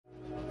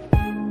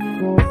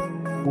Welcome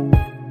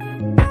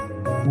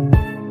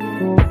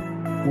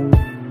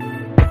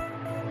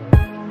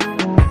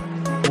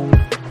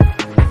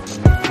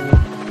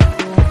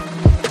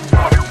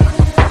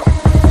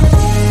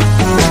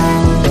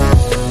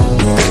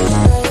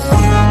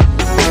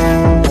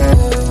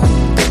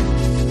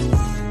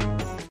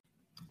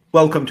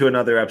to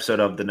another episode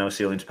of the No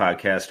Ceilings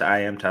Podcast.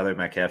 I am Tyler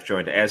Metcalf,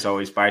 joined as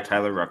always by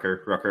Tyler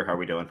Rucker. Rucker, how are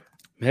we doing?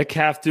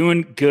 Metcalf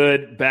doing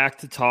good. Back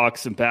to talk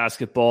some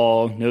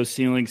basketball. No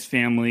Ceilings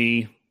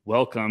family,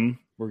 welcome.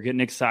 We're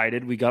getting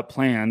excited. We got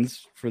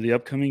plans for the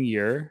upcoming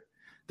year.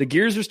 The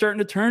gears are starting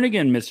to turn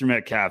again, Mr.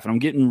 Metcalf, and I'm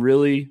getting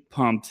really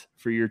pumped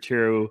for year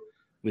two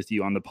with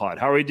you on the pod.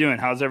 How are we doing?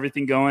 How's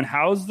everything going?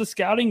 How's the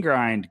scouting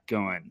grind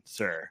going,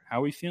 sir? How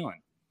are we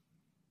feeling?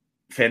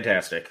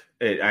 Fantastic.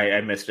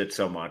 I missed it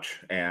so much.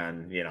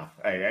 And, you know,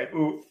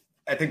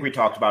 I think we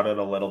talked about it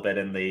a little bit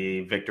in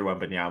the Victor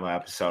Wembanyama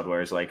episode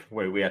where it's like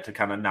where we had to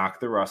kind of knock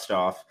the rust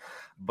off.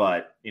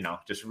 But, you know,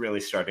 just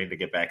really starting to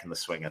get back in the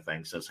swing of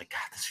things. So it's like,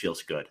 God, this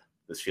feels good.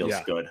 This feels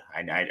good.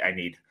 I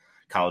need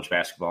college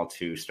basketball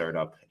to start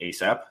up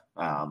ASAP.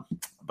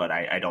 But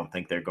I don't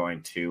think they're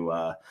going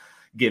to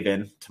give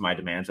in to my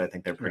demands. I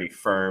think they're pretty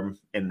firm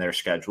in their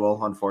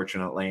schedule,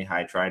 unfortunately.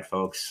 I tried,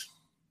 folks.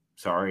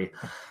 Sorry.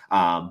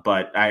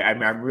 But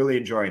I'm really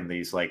enjoying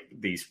these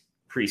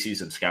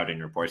preseason scouting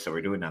reports that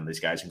we're doing on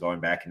these guys and going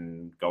back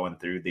and going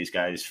through these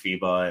guys'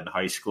 FIBA and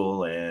high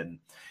school and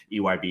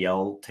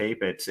EYBL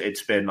tape.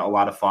 It's been a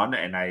lot of fun,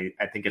 and I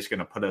think it's going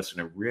to put us in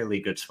a really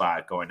good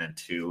spot going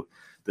into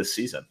this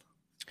season.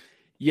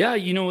 Yeah,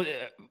 you know,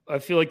 I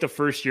feel like the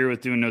first year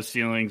with doing No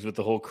Ceilings with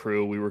the whole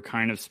crew, we were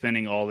kind of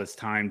spending all this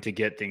time to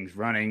get things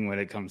running when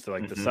it comes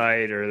to the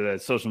site or the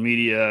social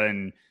media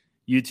and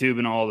YouTube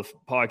and all the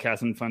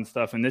podcasts and fun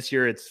stuff. And this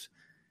year it's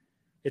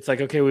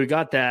like, okay, we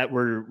got that.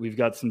 We've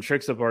got some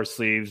tricks up our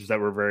sleeves that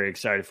we're very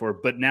excited for.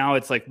 But now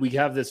it's like we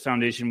have this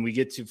foundation. We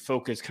get to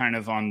focus kind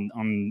of on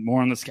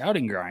more on the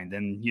scouting grind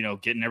and, you know,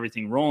 getting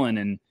everything rolling.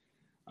 And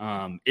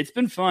it's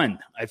been fun.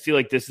 I feel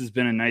like this has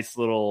been a nice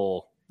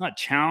little, not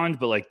challenge,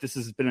 but like this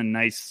has been a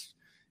nice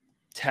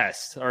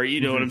test, or,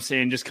 you know what I'm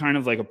saying? Just kind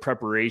of like a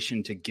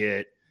preparation to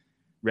get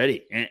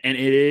ready. And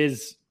it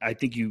is, I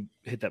think you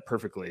hit that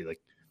perfectly. Like,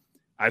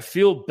 I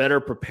feel better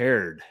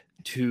prepared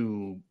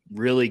to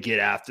really get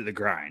after the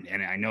grind.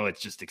 And I know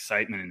it's just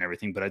excitement and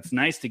everything, but it's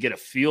nice to get a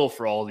feel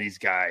for all these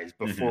guys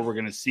before we're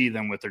going to see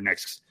them with their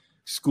next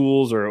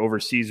schools or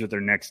overseas with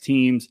their next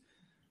teams.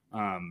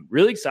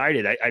 Really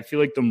excited. I feel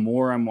like the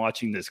more I'm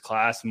watching this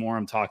class, the more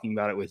I'm talking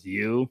about it with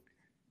you,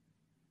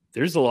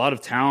 there's a lot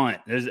of talent.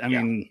 I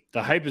mean,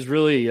 the hype is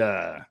really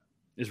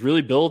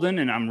building,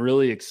 and I'm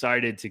really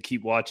excited to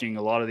keep watching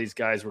a lot of these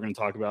guys we're going to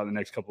talk about in the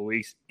next couple of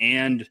weeks.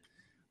 And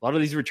a lot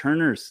of these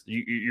returners,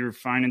 you're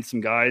finding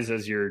some guys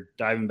as you're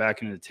diving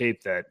back into the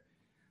tape that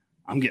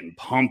I'm getting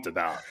pumped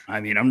about.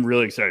 I mean, I'm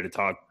really excited to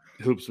talk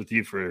hoops with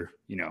you for,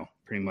 you know,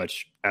 pretty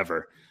much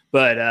ever.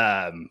 But,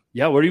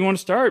 where do you want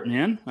to start,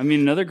 man? I mean,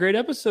 another great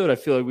episode I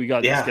feel like we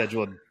got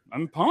scheduled.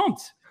 I'm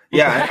pumped.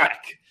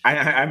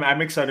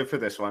 I'm excited for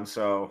this one.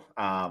 So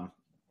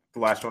the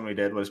last one we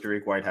did was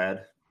Derek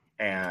Whitehead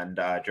and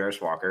Jarris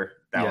Walker.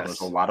 That one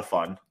was a lot of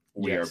fun.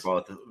 We are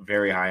both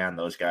very high on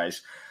those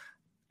guys.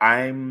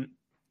 I'm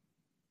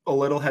a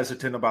little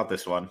hesitant about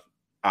this one.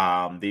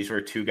 These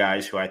were two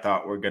guys who I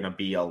thought were going to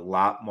be a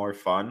lot more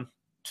fun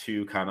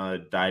to kind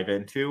of dive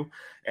into,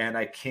 and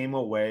I came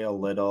away a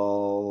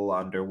little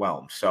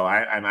underwhelmed. So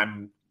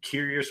I'm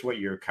curious what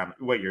your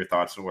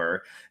thoughts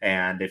were,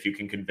 and if you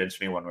can convince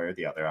me one way or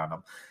the other on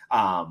them.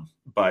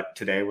 But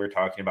today we're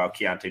talking about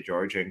Keyonte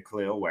George and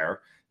Kel'el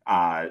Ware.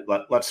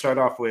 Let's start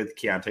off with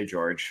Keyonte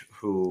George,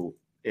 who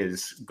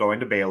is going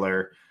to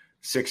Baylor.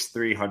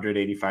 6'3",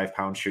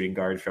 185-pound shooting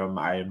guard from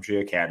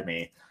IMG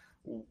Academy.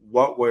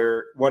 What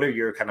are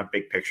your kind of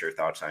big picture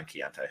thoughts on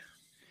Keyonte?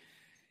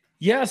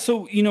 Yeah,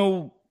 so, you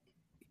know,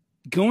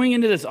 going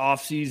into this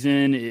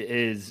offseason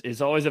is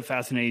always a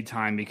fascinating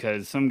time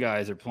because some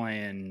guys are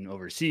playing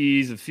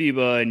overseas of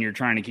FIBA, and you're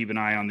trying to keep an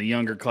eye on the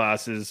younger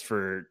classes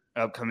for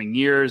upcoming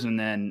years. And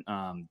then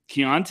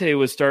Keyonte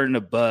was starting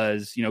to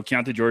buzz. You know,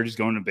 Keyonte George is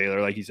going to Baylor,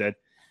 like you said.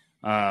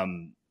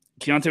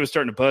 Keyonte was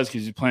starting to buzz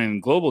because he's playing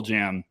Global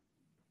Jam.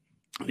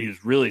 He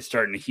was really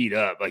starting to heat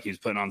up. Like, he was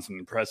putting on some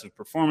impressive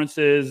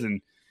performances,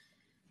 and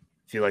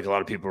I feel like a lot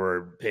of people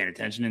were paying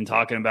attention and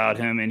talking about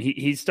him. And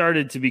he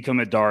started to become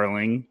a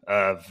darling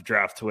of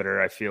draft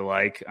Twitter, I feel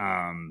like.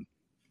 I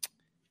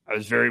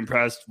was very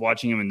impressed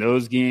watching him in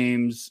those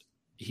games.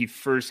 He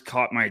first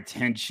caught my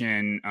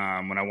attention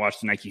when I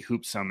watched the Nike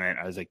Hoop Summit.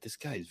 I was like, this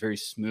guy is very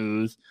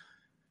smooth.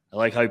 I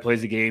like how he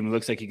plays the game. It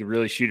looks like he could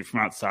really shoot it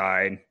from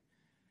outside.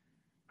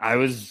 I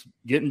was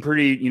getting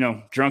pretty, you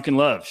know, drunk in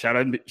love. Shout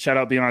out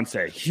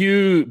Beyonce.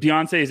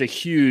 Beyonce is a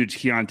huge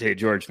Keyonte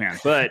George fan.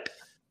 But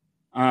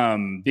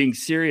being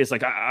serious,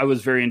 like I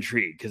was very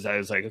intrigued because I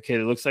was like,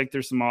 okay, it looks like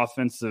there's some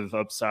offensive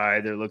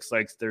upside. There looks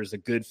like there's a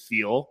good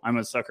feel. I'm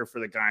a sucker for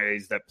the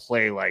guys that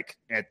play like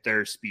at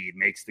their speed,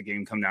 makes the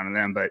game come down to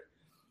them. But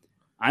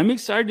I'm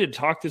excited to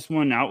talk this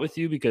one out with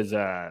you because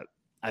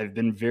I've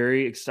been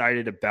very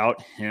excited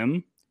about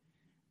him,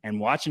 and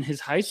watching his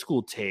high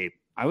school tape,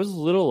 I was a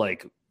little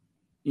like,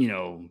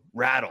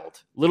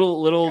 rattled,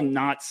 little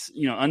not,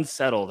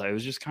 unsettled. I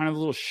was just kind of a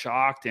little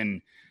shocked.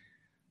 And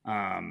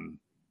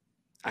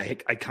I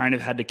kind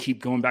of had to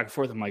keep going back and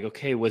forth. I'm like,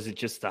 okay, was it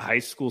just the high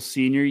school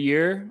senior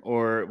year,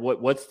 or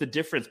what's the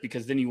difference?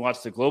 Because then you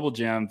watch the Global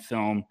Jam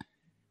film,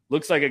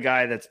 looks like a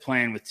guy that's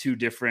playing with two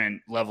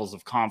different levels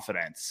of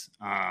confidence.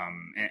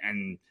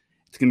 And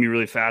it's going to be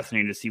really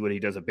fascinating to see what he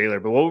does at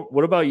Baylor. But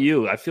what about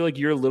you? I feel like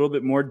you're a little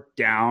bit more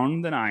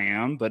down than I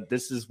am, but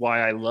this is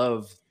why I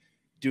love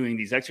doing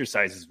these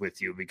exercises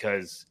with you,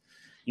 because,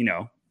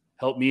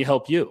 help me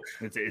help you.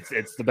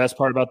 It's the best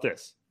part about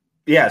this.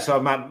 Yeah.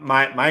 So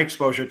my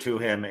exposure to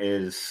him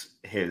is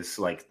his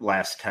like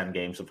last 10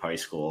 games of high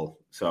school.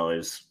 So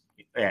is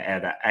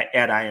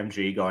at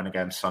IMG going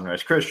against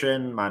Sunrise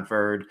Christian,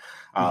 Montford,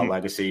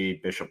 Legacy,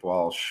 Bishop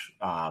Walsh,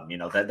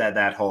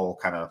 that whole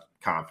kind of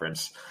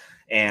conference.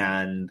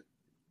 And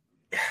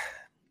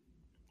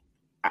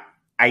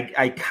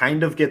I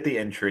kind of get the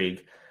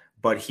intrigue,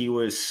 but he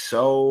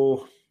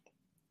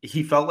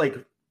felt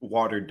like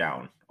watered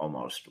down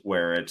almost,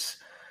 where it's,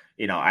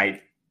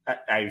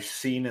 I've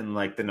seen in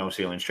like the No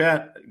Ceiling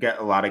chat, get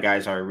a lot of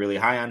guys are really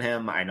high on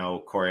him. I know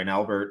Corey and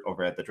Albert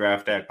over at the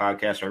Draft Deck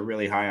podcast are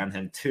really high on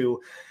him too.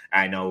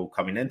 I know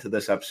coming into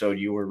this episode,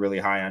 you were really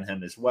high on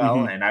him as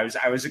well. And I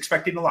was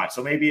expecting a lot.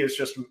 So maybe it's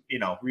just,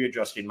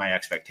 readjusting my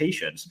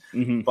expectations,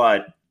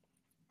 but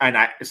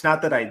it's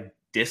not that I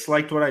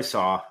disliked what I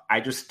saw. I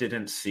just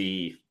didn't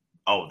see,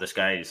 this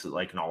guy is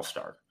like an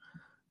all-star.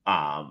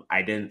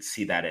 I didn't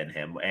see that in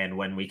him. And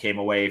when I came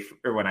away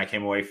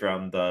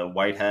from the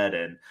Whitehead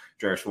and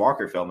Jarris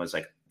Walker film, I was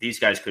like, these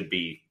guys could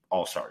be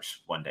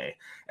all-stars one day.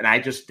 And I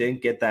just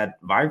didn't get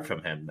that vibe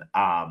from him.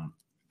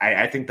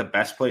 I think the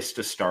best place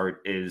to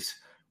start is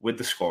with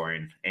the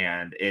scoring,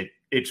 and it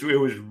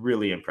was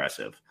really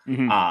impressive.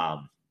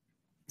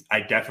 I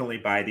definitely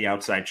buy the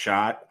outside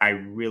shot. I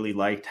really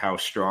liked how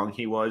strong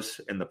he was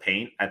in the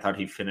paint. I thought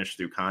he finished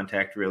through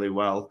contact really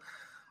well.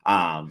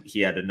 He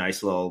had a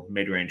nice little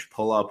mid-range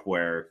pull-up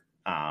where,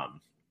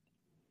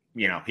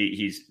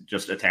 he's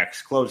just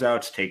attacks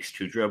closeouts, takes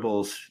 2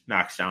 dribbles,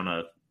 knocks down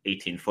a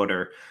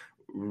 18-footer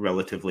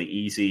relatively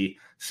easy.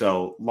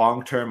 So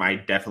long-term, I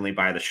definitely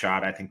buy the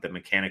shot. I think the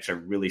mechanics are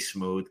really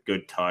smooth,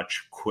 good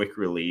touch, quick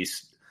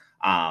release.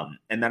 And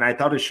then I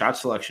thought his shot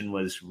selection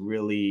was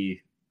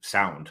really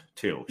sound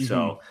too.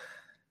 So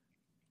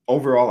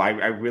overall, I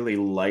really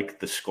like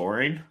the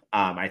scoring.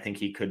 I think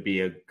he could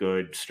be a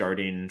good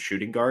starting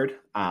shooting guard.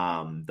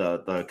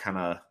 The kind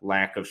of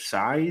lack of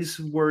size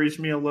worries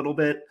me a little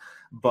bit,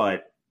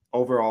 but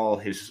overall,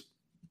 his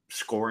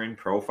scoring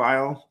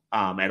profile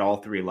at all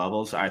 3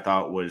 levels, I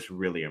thought was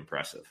really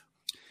impressive.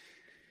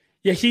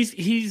 Yeah,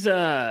 he's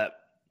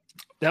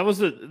that was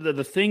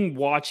the thing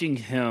watching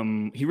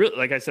him. He really,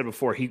 like I said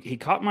before, he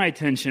caught my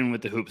attention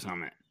with the Hoop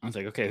Summit. I was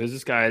like, okay, who's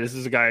this guy? This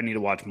is a guy I need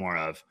to watch more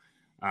of.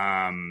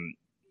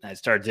 I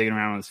started digging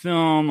around on his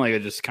film,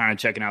 like just kind of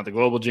checking out the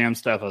Global Jam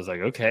stuff. I was like,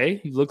 okay,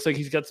 he looks like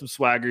he's got some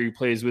swagger. He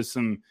plays with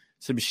some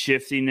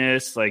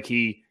shiftiness. Like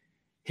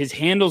his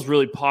handles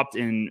really popped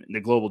in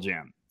the Global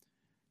Jam.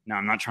 Now,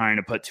 I'm not trying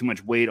to put too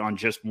much weight on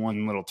just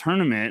one little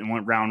tournament and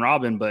one round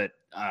robin, but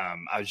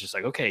I was just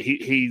like, okay,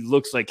 he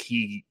looks like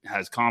he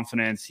has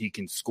confidence. He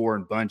can score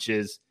in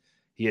bunches.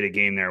 He had a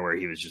game there where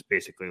he was just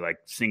basically like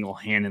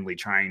single-handedly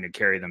trying to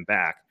carry them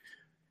back.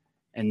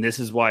 And this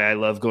is why I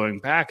love going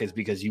back, is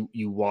because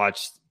you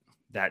watched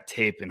that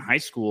tape in high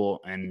school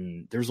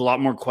and there's a lot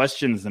more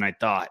questions than I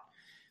thought.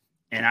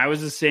 And I was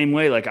the same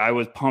way. Like I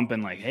was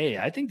pumping like, hey,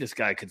 I think this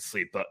guy could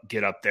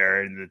get up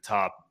there in the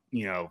top,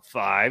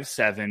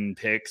 5-7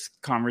 picks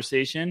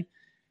conversation.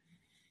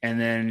 And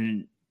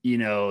then,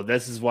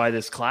 this is why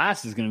this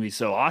class is going to be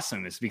so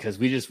awesome. It's because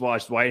we just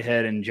watched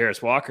Whitehead and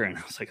Jarris Walker. And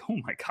I was like, oh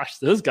my gosh,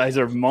 those guys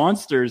are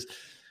monsters.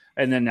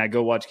 And then I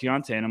go watch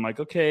Keyonte and I'm like,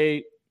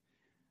 okay,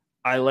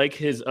 I like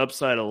his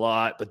upside a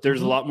lot, but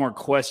there's a lot more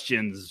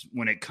questions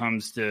when it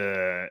comes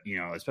to,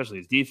 especially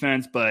his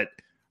defense, but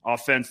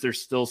offense,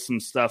 there's still some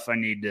stuff I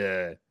need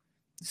to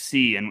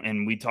see.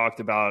 And we talked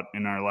about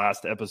in our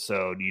last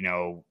episode,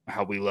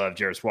 how we love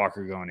Jarris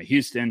Walker going to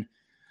Houston.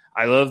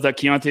 I love that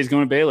Keyonte is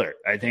going to Baylor.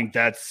 I think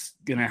that's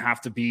going to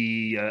have to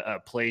be a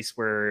place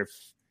where if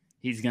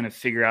he's going to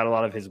figure out a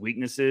lot of his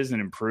weaknesses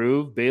and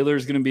improve, Baylor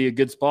is going to be a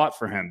good spot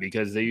for him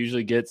because they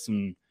usually get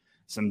some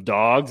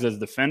dogs as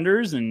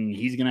defenders, and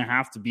he's going to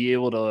have to be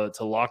able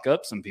to lock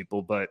up some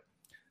people. But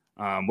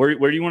where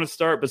do you want to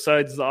start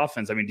besides the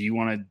offense? I mean, do you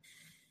want to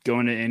go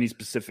into any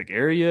specific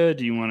area?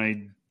 Do you want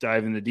to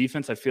dive in the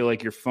defense? I feel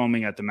like you're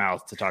foaming at the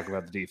mouth to talk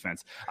about the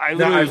defense. I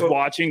literally was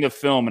watching the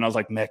film and I was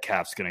like,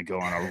 Metcalf's going to go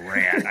on a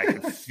rant. I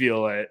could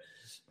feel it.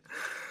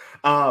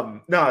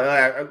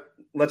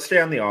 Let's stay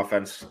on the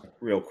offense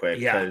real quick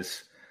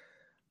because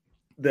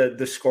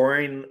The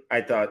scoring, I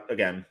thought,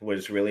 again,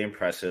 was really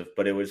impressive,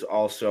 but it was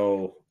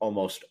also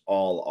almost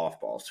all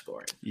off-ball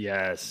scoring.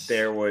 Yes.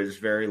 There was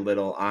very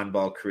little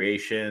on-ball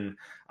creation.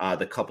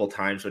 The couple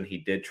times when he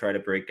did try to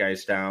break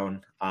guys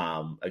down,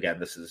 again,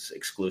 this is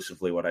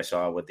exclusively what I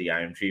saw with the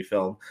IMG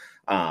film,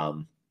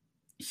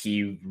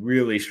 he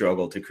really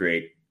struggled to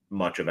create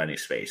much of any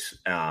space.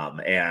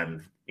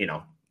 And,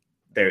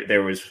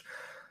 there was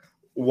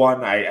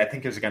one, I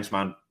think it was against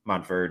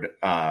Montford,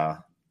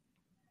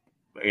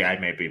 I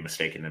may be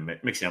mistaken in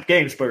mixing up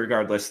games, but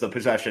regardless, the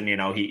possession,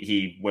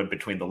 he went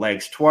between the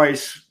legs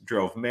twice,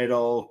 drove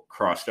middle,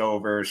 crossed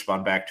over,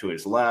 spun back to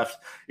his left,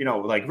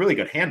 like really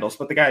good handles,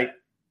 but the guy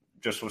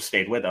just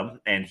stayed with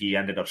him and he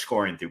ended up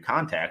scoring through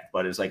contact.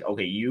 But it's like,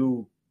 okay,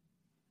 you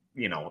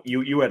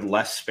had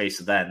less space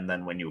then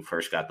than when you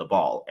first got the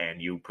ball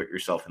and you put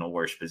yourself in a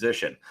worse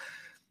position.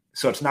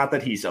 So it's not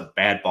that he's a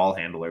bad ball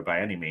handler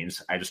by any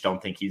means. I just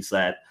don't think he's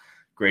that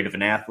great of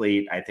an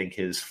athlete. I think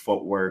his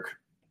footwork,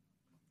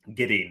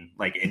 getting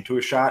like into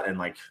a shot and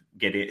like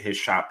getting his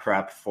shot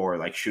prep for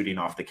like shooting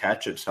off the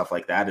catch and stuff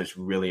like that is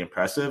really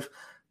impressive,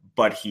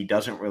 but he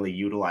doesn't really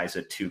utilize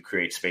it to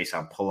create space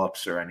on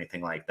pull-ups or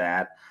anything like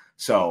that.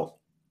 So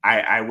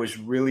I was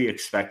really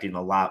expecting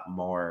a lot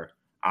more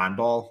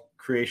on-ball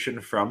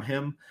creation from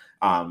him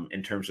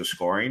in terms of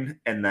scoring.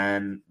 And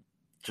then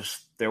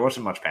there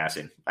wasn't much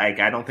passing. Like,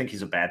 I don't think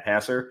he's a bad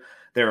passer.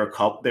 There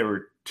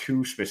were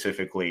two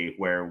specifically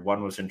where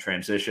one was in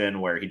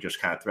transition where he just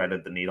kind of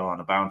threaded the needle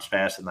on a bounce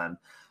pass, and then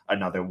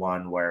another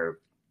one where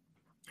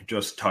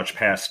just touch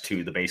pass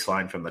to the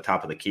baseline from the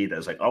top of the key that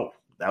was like, oh,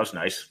 that was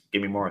nice.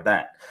 Give me more of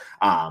that.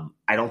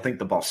 I don't think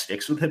the ball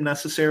sticks with him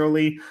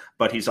necessarily,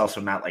 but he's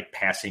also not like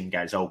passing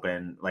guys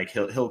open. Like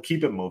he'll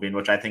keep it moving,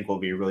 which I think will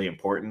be really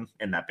important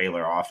in that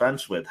Baylor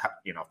offense with,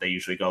 they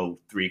usually go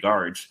 3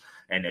 guards.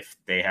 And if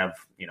they have,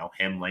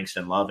 him,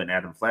 Langston Love, and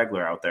Adam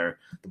Flagler out there,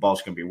 the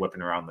ball's going to be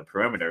whipping around the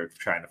perimeter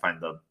trying to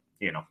find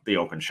the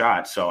open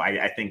shot. So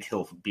I think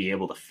he'll be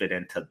able to fit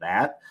into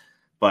that.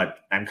 But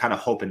I'm kind of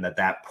hoping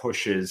that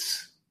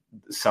pushes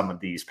some of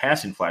these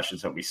passing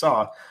flashes that we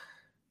saw.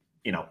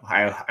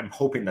 I'm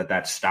hoping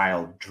that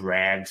style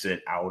drags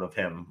it out of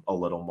him a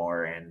little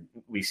more, and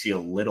we see a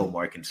little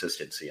more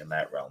consistency in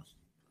that realm.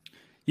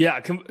 Yeah,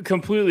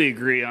 completely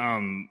agree.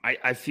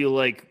 I feel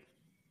like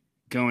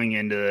going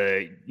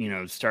into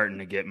starting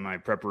to get my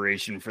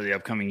preparation for the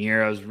upcoming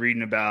year, I was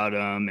reading about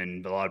him,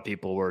 and a lot of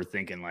people were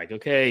thinking like,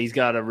 okay, he's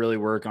got to really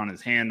work on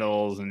his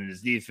handles and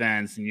his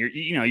defense, and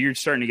you're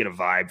starting to get a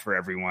vibe for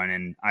everyone,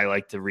 and I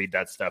like to read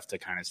that stuff to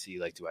kind of see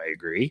like, do I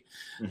agree?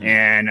 Mm-hmm.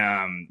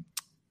 And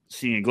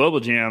seeing a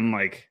Global Jam,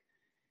 like,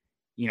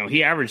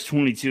 he averaged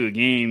 22 a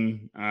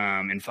game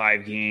in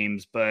 5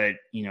 games, but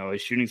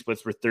his shooting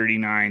splits were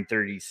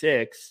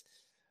 39-36,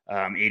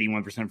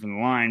 81% from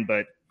the line,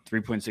 but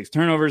 3.6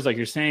 turnovers, like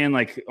you're saying,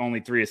 like only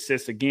 3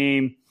 assists a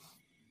game.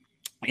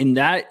 In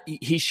that,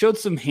 he showed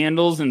some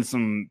handles and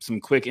some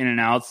quick in and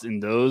outs in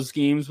those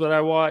games that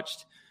I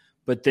watched.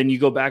 But then you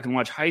go back and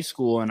watch high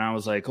school, and I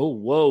was like, oh,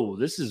 whoa,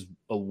 this is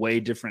a way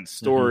different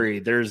story.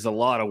 Mm-hmm. There's a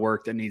lot of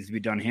work that needs to be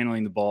done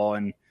handling the ball.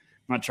 And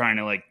I'm not trying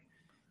to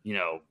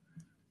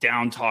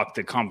down talk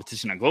the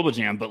competition at Global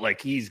Jam, but like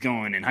he's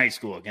going in high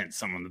school against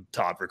some of the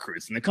top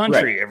recruits in the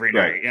country every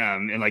night.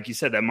 And like you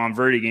said, that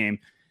Montverde game.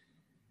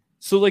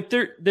 So like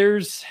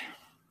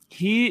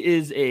he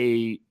is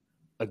a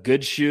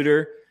good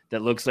shooter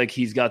that looks like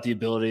he's got the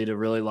ability to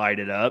really light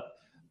it up,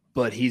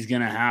 but he's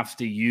going to have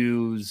to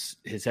use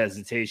his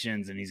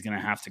hesitations, and he's going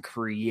to have to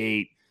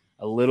create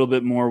a little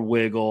bit more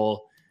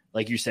wiggle.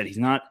 Like you said, he's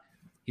not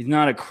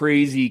a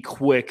crazy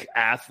quick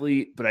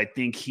athlete, but I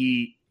think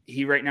he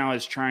right now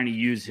is trying to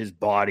use his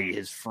body,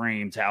 his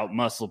frame to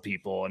outmuscle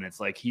people. And it's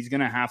like, he's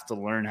going to have to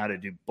learn how to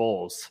do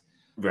both.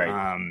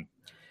 Right.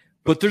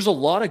 But there's a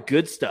lot of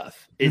good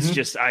stuff. It's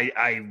just,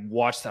 I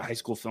watched the high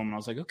school film and I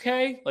was like,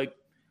 okay, like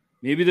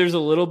maybe there's a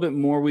little bit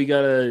more we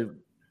got to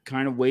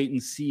kind of wait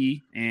and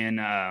see. And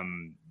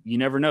you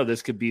never know.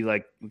 This could be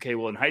like, okay,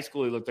 well, in high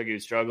school, he looked like he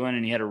was struggling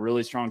and he had a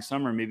really strong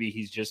summer. Maybe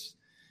he's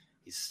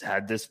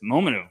had this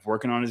moment of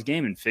working on his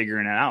game and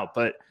figuring it out.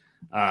 But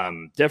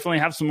definitely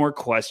have some more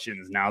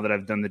questions now that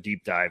I've done the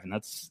deep dive. And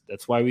that's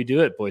why we do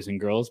it, boys and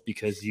girls,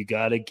 because you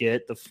got to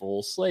get the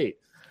full slate.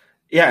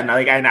 Yeah, and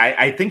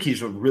I think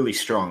he's a really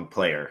strong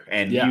player,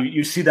 and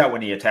you see that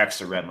when he attacks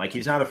the rim. Like,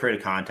 he's not afraid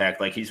of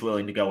contact. Like, he's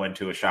willing to go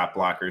into a shot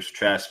blocker's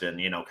chest and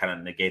kind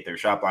of negate their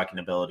shot blocking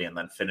ability and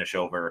then finish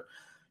over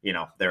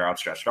their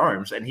outstretched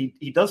arms. And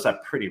he does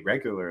that pretty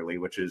regularly,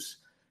 which is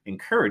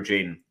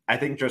encouraging. I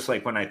think just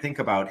like when I think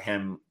about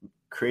him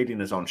creating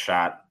his own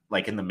shot,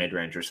 like in the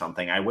mid-range or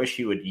something, I wish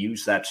he would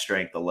use that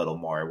strength a little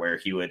more, where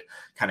he would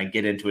kind of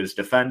get into his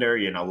defender,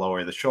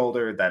 lower the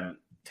shoulder, then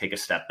take a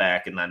step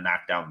back and then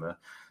knock down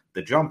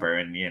the jumper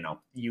and,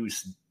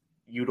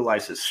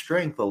 utilize his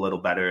strength a little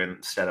better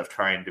instead of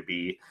trying to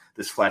be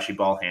this flashy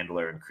ball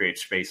handler and create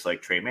space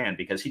like Trey Mann,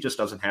 because he just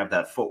doesn't have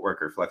that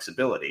footwork or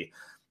flexibility,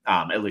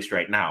 at least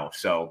right now.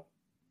 So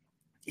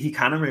he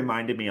kind of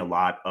reminded me a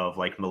lot of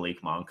like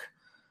Malik Monk,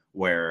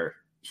 where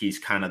he's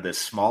kind of this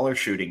smaller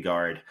shooting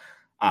guard,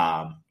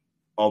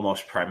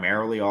 almost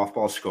primarily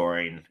off-ball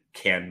scoring,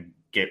 can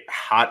get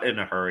hot in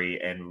a hurry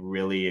and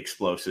really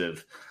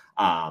explosive.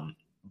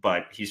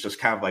 But he's just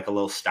kind of like a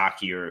little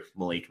stockier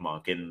Malik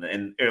Monk, and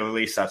at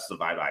least that's the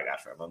vibe I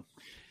got from him.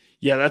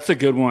 Yeah, that's a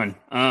good one.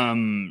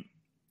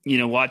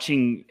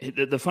 Watching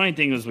the funny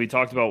thing was we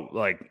talked about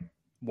like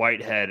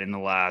Whitehead in the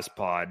last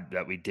pod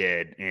that we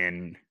did,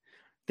 and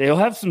they'll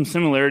have some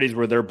similarities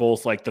where they're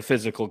both like the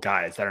physical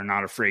guys that are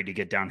not afraid to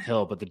get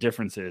downhill. But the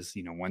difference is,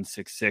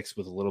 166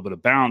 with a little bit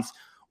of bounce,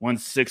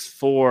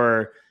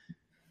 164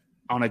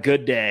 on a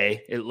good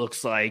day. It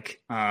looks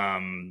like,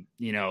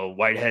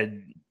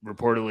 Whitehead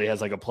reportedly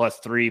has like a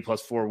 +3,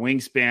 +4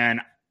 wingspan.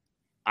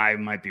 I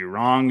might be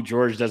wrong.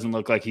 George doesn't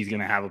look like he's going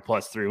to have a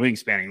 +3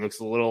 wingspan. He looks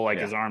a little like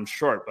his arm's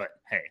short, but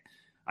hey,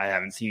 I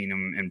haven't seen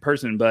him in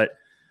person. But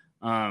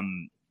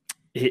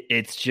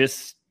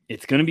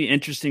it's going to be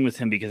interesting with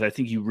him, because I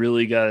think you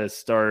really got to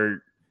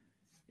start,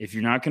 if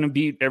you're not going to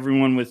beat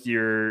everyone with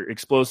your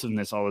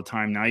explosiveness all the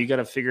time, now you got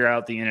to figure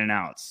out the in and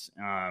outs.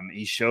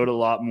 He showed a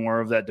lot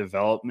more of that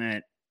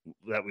development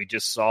that we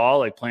just saw,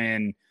 like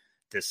playing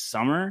this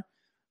summer,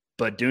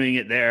 but doing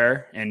it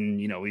there. And,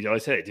 we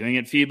always say doing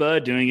it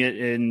FIBA, doing it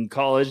in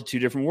college, 2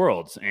 different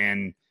worlds.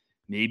 And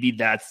maybe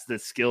that's the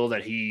skill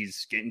that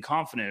he's getting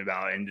confident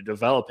about and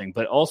developing.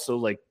 But also,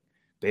 like,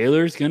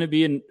 Baylor's going to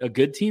be a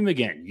good team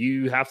again.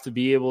 You have to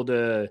be able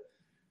to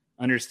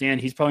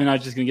understand he's probably not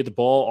just going to get the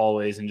ball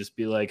always and just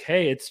be like,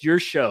 hey, it's your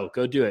show,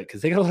 go do it.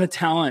 Because they got a lot of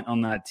talent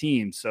on that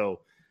team. So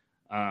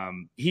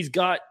he's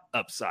got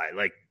upside.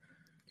 Like,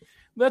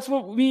 that's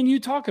what me and you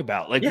talk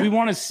about. Like, we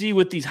want to see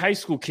with these high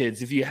school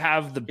kids, if you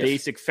have the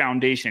basic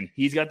foundation,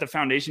 he's got the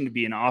foundation to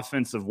be an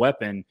offensive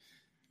weapon.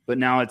 But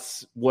now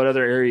it's, what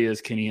other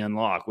areas can he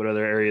unlock? What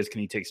other areas can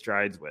he take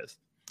strides with?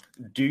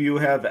 Do you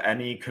have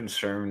any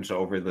concerns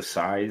over the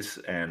size,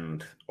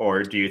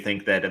 or do you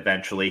think that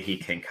eventually he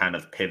can kind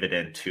of pivot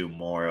into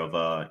more of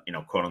a,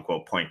 quote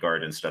unquote point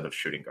guard instead of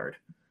shooting guard?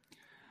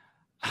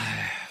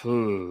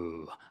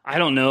 Ooh, I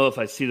don't know if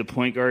I see the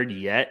point guard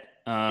yet.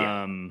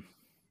 I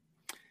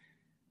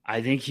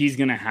think he's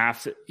going to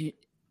have to.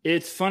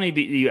 It's funny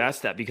you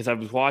asked that, because I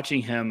was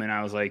watching him and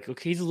I was like,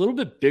 okay, he's a little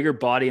bit bigger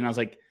body. And I was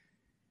like,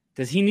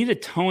 does he need to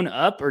tone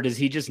up, or does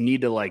he just need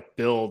to like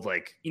build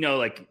like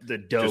the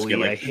doughy?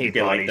 I hate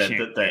body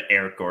shape. The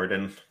Eric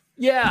Gordon.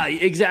 Yeah,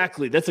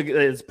 exactly.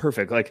 That's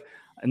perfect. Like,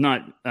 I'm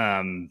not.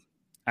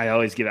 I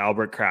always give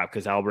Albert crap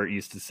because Albert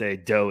used to say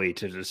doughy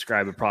to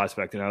describe a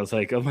prospect, and I was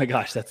like, oh my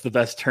gosh, that's the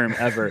best term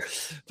ever.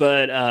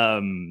 But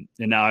and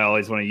now I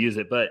always want to use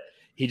it. But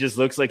he just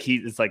looks like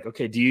it's like,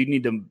 okay, do you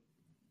need to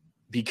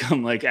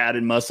become like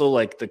added muscle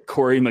like the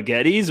Corey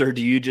Maggettis, or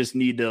do you just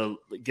need to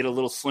get a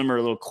little slimmer,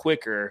 a little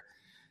quicker?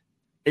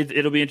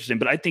 It'll be interesting,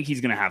 but I think he's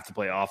going to have to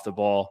play off the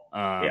ball.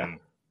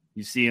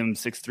 You see him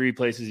 6'3"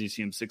 places, you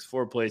see him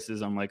 6'4"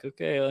 places. I'm like,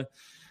 okay,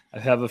 I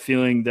have a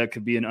feeling that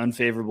could be an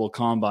unfavorable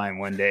combine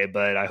one day,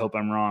 but I hope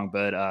I'm wrong.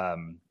 But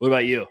what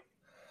about you?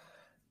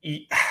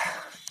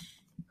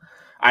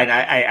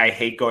 I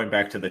hate going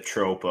back to the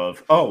trope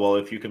of, oh, well,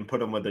 if you can put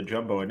them with a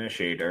jumbo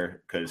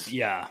initiator, because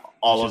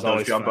all of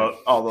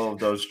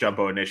those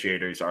jumbo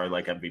initiators are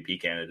like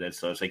MVP candidates.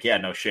 So it's like, yeah,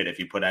 no shit. If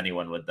you put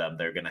anyone with them,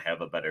 they're going to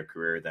have a better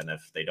career than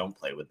if they don't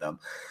play with them.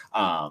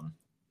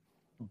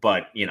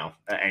 But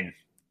and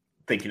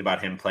thinking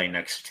about him playing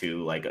next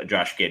to like a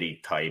Josh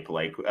Giddey type,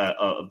 like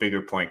a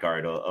bigger point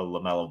guard, a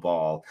LaMelo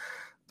Ball,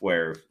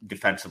 where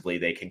defensively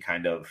they can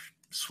kind of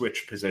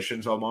switch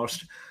positions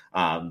almost,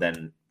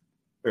 then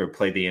or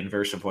play the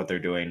inverse of what they're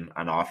doing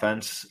on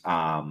offense.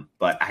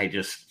 But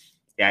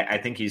I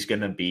think he's going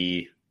to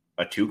be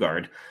a 2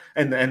 guard,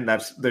 and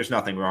there's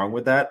nothing wrong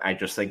with that. I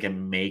just think it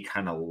may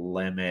kind of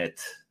limit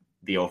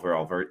the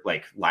overall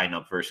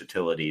lineup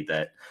versatility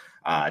that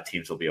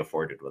teams will be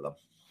afforded with him.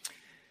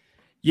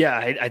 Yeah,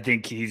 I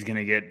think he's going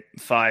to get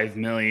 5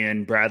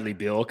 million Bradley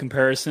Beal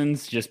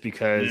comparisons just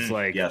because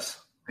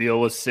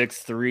Beal was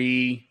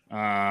 6'3",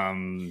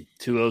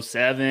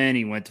 207.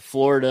 He went to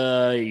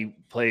Florida. He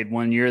played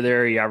 1 year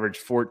there. He averaged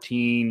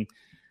 14,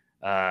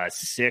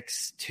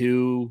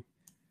 6'2",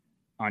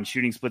 on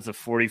shooting splits of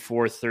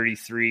 44,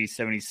 33,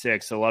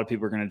 76. So a lot of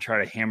people are going to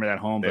try to hammer that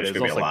home. But it's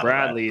also like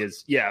Bradley I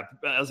was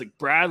like,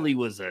 Bradley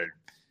was a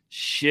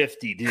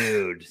shifty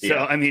dude. So,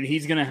 I mean,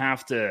 he's going to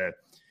have to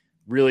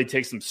really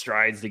take some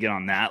strides to get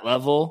on that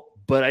level.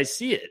 But I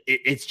see it.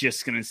 It's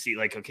just going to see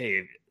like,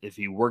 okay, if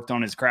he worked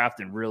on his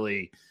craft and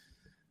really,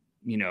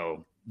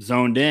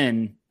 zoned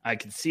in, I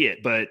could see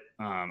it. But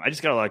I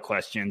just got a lot of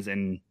questions,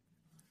 and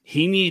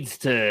he needs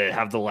to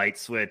have the light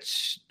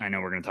switch. I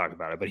know we're going to talk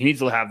about it, but he needs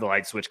to have the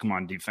light switch come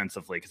on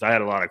defensively, because I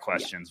had a lot of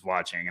questions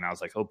watching, and I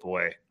was like, oh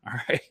boy, all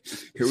right,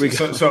 here we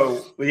go.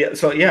 So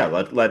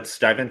let's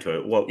dive into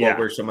it. What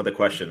were some of the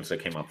questions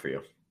that came up for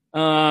you?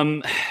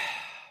 I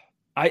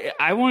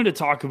wanted to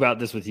talk about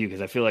this with you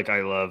because I feel like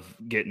I love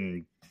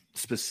getting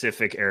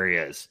specific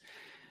areas.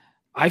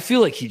 I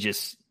feel like he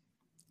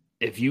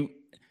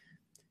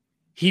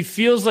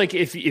feels like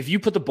if you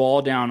put the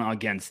ball down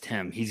against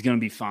him, he's going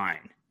to be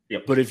fine.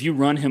 Yep. But if you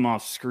run him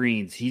off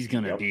screens, he's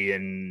going to be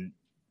in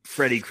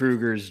Freddy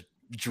Krueger's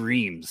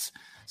dreams.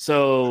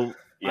 So,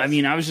 yes. I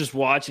mean, I was just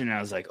watching and I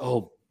was like,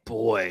 oh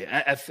boy,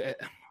 I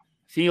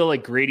feel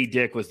like Grady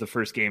Dick was the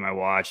first game I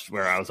watched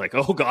where I was like,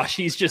 oh gosh,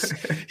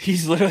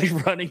 he's literally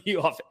running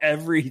you off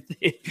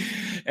everything.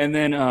 And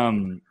then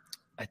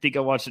I think I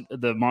watched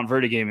the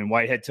Montverde game and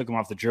Whitehead took him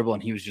off the dribble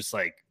and he was just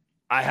like,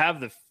 I have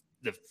the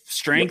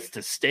strength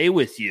to stay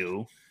with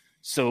you.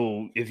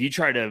 So if you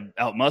try to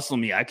outmuscle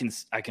me, I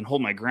can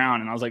hold my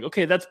ground. And I was like,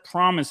 okay, that's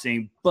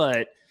promising,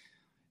 but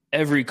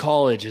every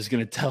college is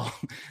going to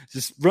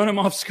just run him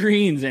off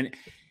screens. And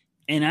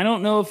I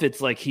don't know if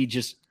it's like he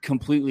just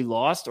completely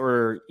lost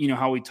or, you know,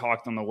 how we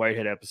talked on the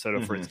Whitehead episode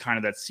of it's kind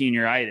of that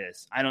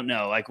senioritis. I don't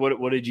know. Like,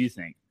 what did you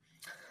think?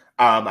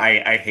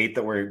 I hate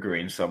that we're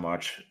agreeing so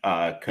much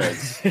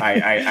because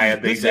I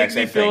had the exact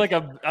same thing. This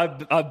makes me feel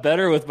like I'm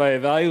better with my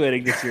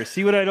evaluating this year.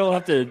 See what I don't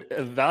have to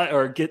evaluate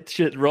or get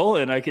shit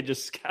rolling. I could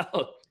just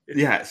scout.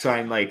 Yeah. So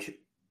I'm like,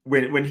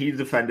 when he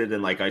defended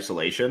in like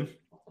isolation,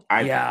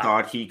 I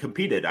thought he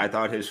competed. I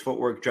thought his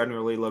footwork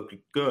generally looked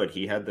good.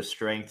 He had the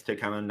strength to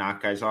kind of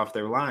knock guys off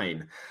their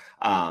line.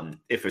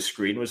 If a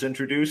screen was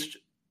introduced,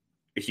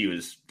 he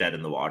was dead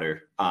in the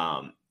water.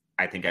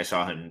 I think I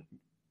saw him,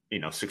 you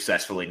know,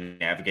 successfully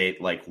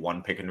navigate like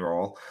one pick and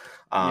roll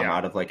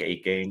out of like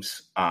 8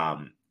 games.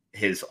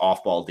 His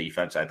off-ball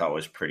defense, I thought,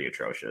 was pretty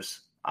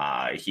atrocious.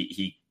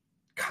 He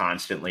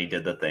constantly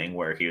did the thing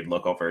where he would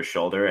look over his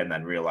shoulder and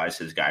then realize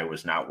his guy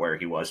was not where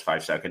he was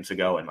 5 seconds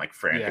ago and like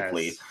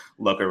frantically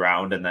look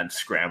around and then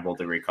scramble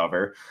to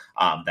recover.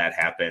 That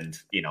happened,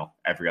 you know,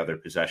 every other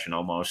possession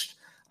almost.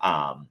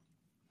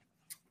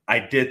 I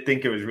did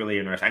think it was really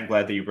interesting. I'm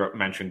glad that you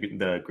mentioned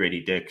the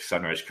Grady Dick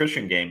Sunrise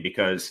Christian game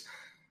because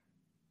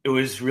it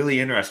was really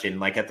interesting.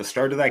 Like at the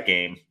start of that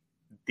game,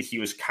 he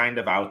was kind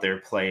of out there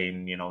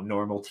playing, you know,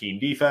 normal team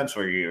defense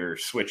where you're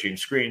switching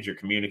screens, you're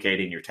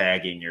communicating, you're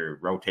tagging, you're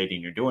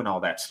rotating, you're doing all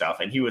that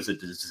stuff. And he was a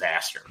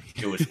disaster.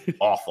 It was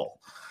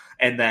awful.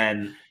 And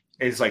then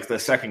it's like the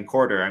second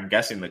quarter, I'm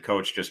guessing the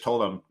coach just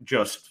told him,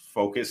 just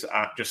focus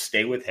on, just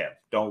stay with him.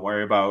 Don't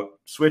worry about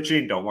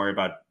switching. Don't worry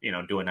about, you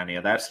know, doing any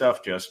of that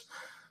stuff. Just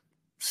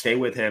stay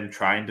with him,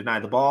 try and deny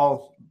the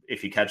ball.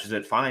 If he catches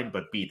it, fine,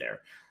 but be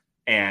there.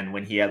 And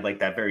when he had like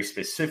that very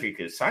specific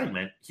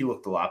assignment, he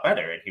looked a lot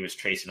better and he was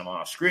chasing them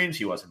off screens.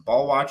 He wasn't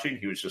ball watching.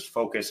 He was just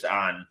focused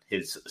on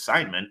his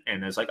assignment.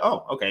 And it's like,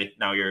 oh, okay,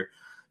 now you're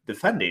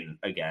defending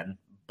again.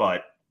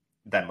 But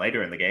then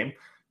later in the game,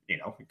 you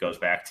know, it goes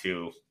back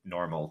to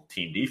normal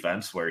team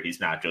defense where he's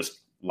not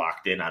just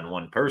locked in on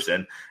one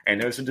person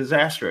and there's a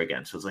disaster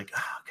again. So it's like,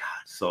 oh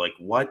God. So like,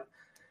 what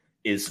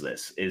is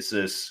this? Is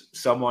this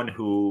someone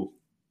who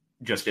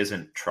just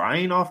isn't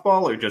trying off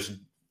ball or just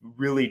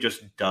really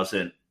just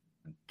doesn't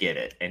get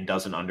it and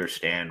doesn't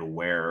understand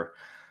where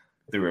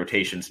the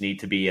rotations need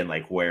to be and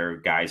like where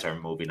guys are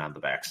moving on the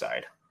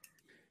backside?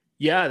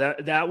 Yeah,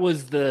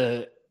 that's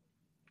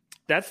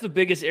the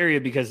biggest area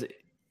because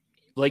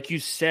like you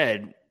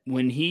said,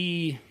 when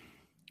he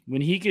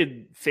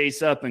could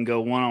face up and go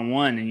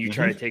one-on-one and you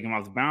try to take him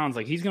off the bounds,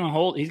 like he's going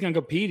to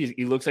compete.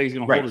 He looks like he's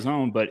going to hold his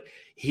own, but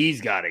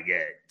he's got to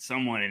get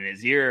someone in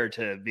his ear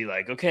to be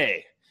like,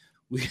 okay,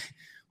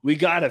 we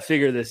got to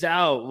figure this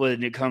out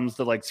when it comes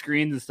to like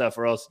screens and stuff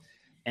or else.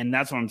 And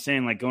that's what I'm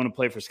saying. Like going to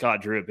play for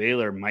Scott Drew at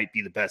Baylor might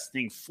be the best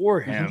thing for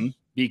him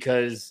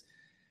because,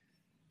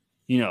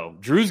 you know,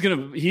 he's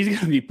going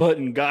to be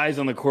putting guys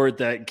on the court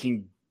that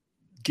can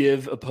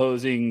give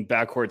opposing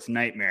backcourts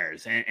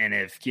nightmares. And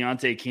if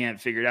Keyonte can't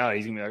figure it out,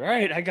 he's going to be like, all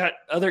right, I got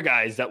other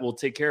guys that will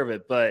take care of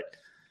it. But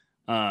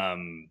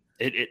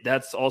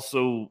that's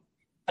also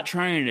not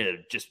trying to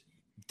just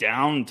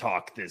down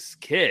talk this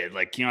kid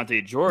like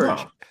Keyonte George.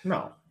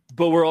 No.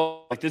 But we're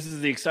all like, this is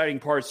the exciting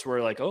parts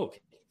where like, oh,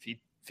 if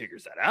he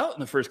figures that out in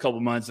the first couple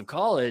months of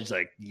college,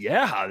 like,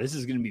 yeah, this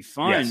is going to be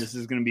fun. Yes. This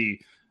is going to be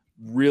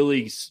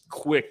really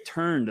quick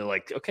turn to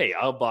like, okay,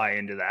 I'll buy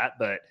into that.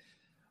 But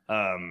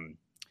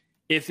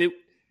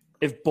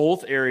if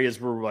both areas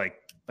were like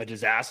a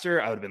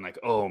disaster, I would have been like,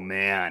 oh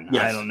man,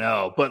 I don't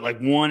know. But like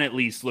one at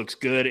least looks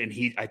good. And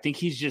I think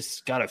he's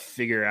just got to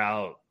figure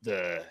out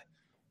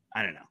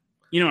I don't know.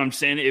 You know what I'm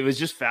saying? It was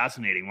just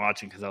fascinating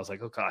watching because I was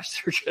like, oh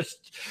gosh, they're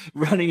just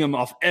running him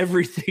off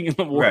everything in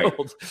the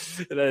world.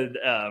 Right. And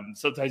then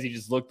sometimes he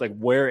just looked like,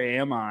 where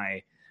am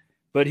I?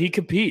 But he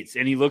competes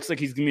and he looks like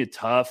he's going to be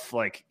tough.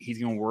 Like he's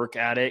going to work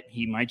at it.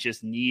 He might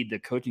just need the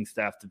coaching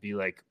staff to be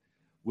like,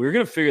 we're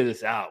going to figure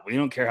this out. We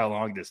don't care how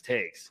long this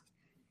takes.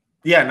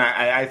 Yeah, and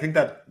I think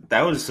that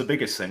was the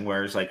biggest thing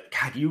where it's like,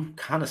 God, you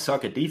kind of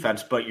suck at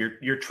defense, but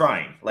you're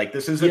trying. Like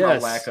this isn't a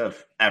lack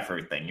of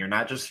effort thing. You're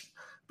not just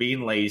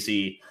being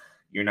lazy.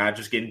 You're not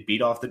just getting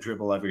beat off the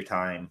dribble every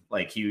time.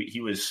 Like he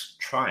was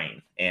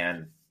trying,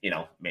 and you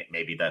know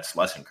maybe that's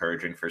less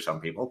encouraging for some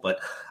people, but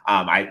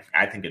I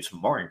think it's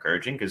more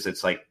encouraging because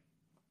it's like,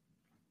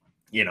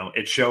 you know,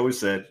 it shows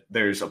that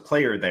there's a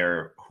player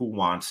there who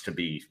wants to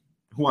be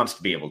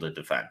able to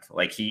defend.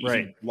 Like he's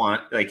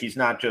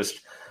not just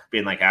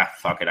being like,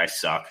 fuck it, I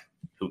suck.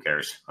 Who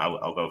cares?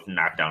 I'll go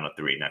knock down a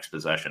 3 next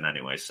possession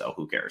anyway. So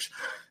who cares?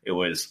 It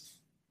was,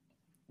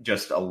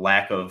 just a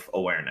lack of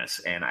awareness.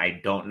 And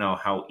I don't know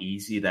how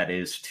easy that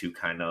is to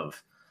kind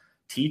of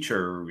teach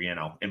or,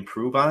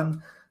 improve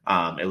on,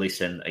 at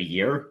least in a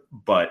year.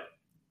 But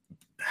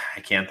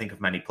I can't think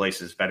of many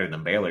places better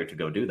than Baylor to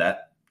go do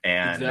that.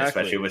 And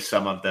especially with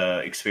some of the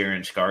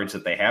experienced guards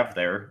that they have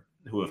there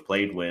who have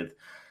played with,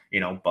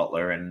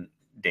 Butler and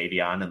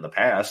Davion in the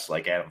past,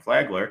 like Adam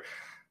Flagler,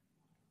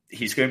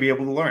 he's going to be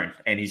able to learn,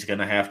 and he's going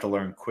to have to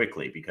learn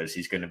quickly because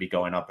he's going to be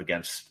going up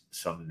against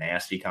some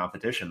nasty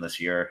competition this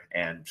year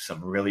and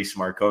some really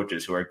smart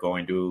coaches who are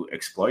going to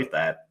exploit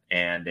that.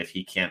 And if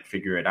he can't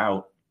figure it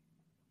out,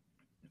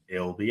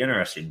 it'll be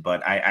interesting.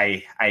 But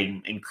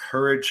I'm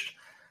encouraged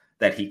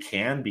that he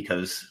can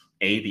because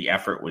A, the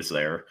effort was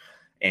there,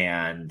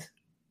 and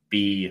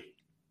B,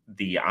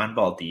 the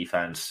on-ball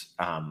defense,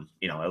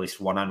 at least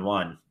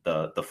one-on-one,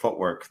 the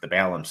footwork, the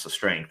balance, the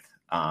strength,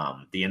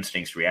 the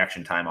instincts,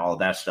 reaction time, all of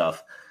that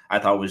stuff, I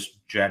thought was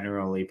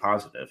generally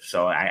positive.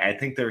 So I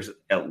think there's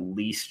at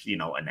least,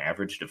 an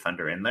average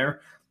defender in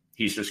there.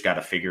 He's just got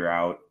to figure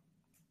out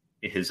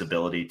his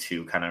ability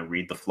to kind of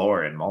read the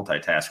floor and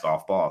multitask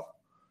off ball.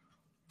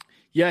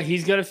 Yeah,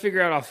 he's got to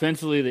figure out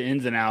offensively the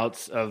ins and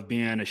outs of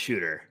being a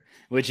shooter,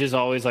 which is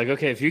always like,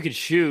 okay, if you could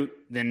shoot,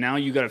 then now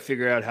you got to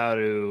figure out how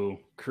to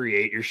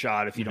create your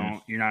shot. If you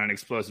don't, you're not an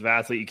explosive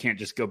athlete, you can't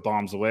just go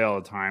bombs away all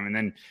the time. And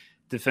then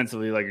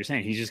defensively, like you're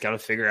saying, he's just got to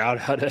figure out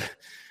how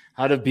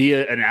to be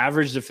an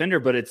average defender.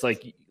 But it's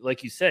like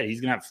you said, he's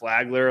gonna have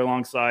Flagler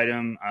alongside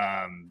him.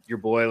 Your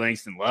boy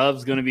Langston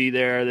Love's gonna be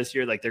there this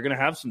year. Like they're gonna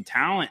have some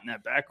talent in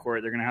that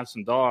backcourt. They're gonna have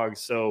some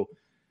dogs. So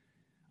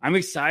I'm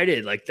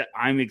excited.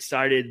 I'm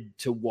excited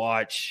to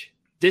watch.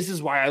 This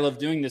is why I love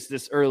doing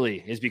this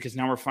early, is because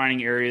now we're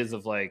finding areas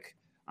of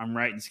I'm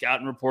writing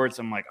scouting reports.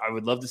 I'm like, I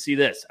would love to see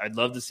this. I'd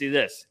love to see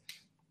this.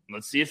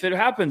 Let's see if it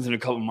happens in a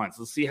couple months.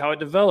 Let's see how it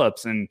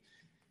develops. And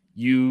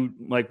you,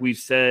 like we've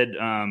said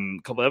a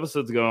couple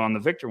episodes ago on the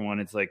Victor one,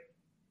 it's like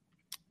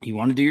you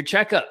want to do your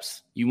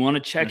checkups. You want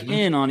to check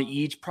in on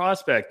each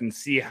prospect and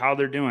see how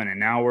they're doing. And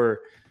now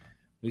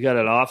we got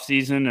an off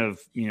season of,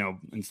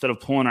 instead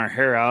of pulling our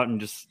hair out and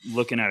just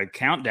looking at a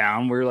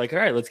countdown, we're like, all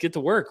right, let's get to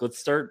work. Let's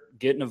start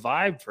getting a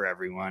vibe for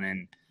everyone.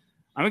 And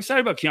I'm excited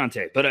about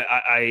Keyonte, but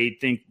I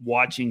think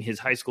watching his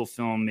high school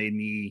film made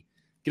me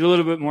get a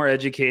little bit more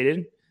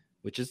educated,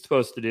 which is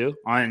supposed to do,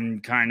 on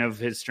kind of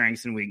his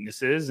strengths and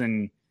weaknesses.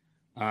 And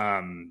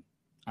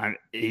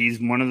he's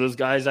one of those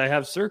guys I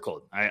have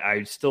circled.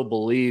 I still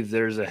believe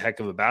there's a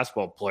heck of a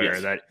basketball player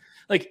that,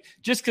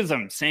 just because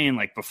I'm saying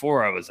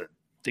before I was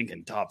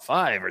thinking top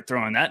 5 or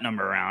throwing that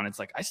number around, it's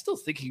I still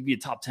think he could be a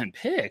top 10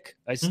 pick.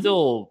 I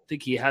still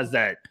think he has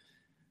that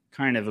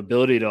kind of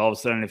ability to all of a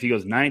sudden, if he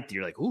goes 9th,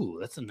 you're like, ooh,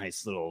 that's a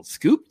nice little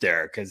scoop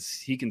there because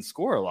he can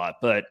score a lot.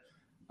 But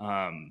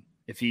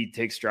if he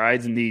takes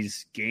strides in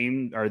these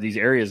games or these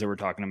areas that we're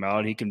talking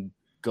about, he can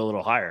go a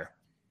little higher.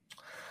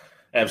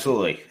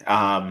 Absolutely.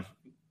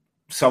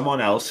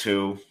 Someone else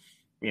who,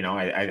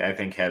 I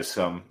think has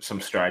some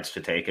strides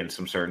to take in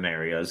some certain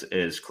areas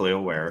is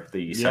Kel'el Ware,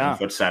 the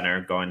 7-foot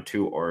center going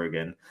to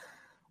Oregon.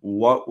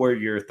 What were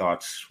your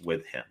thoughts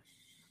with him?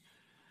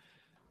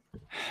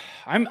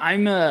 I'm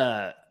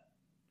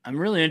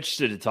really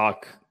interested to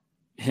talk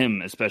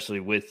him,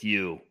 especially with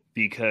you,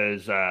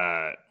 because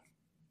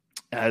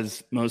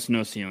as most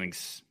No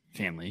Ceilings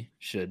family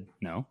should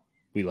know,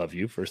 we love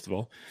you, first of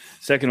all.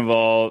 Second of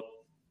all,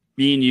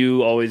 me and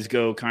you always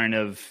go kind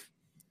of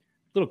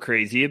a little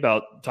crazy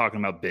about talking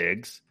about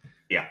bigs.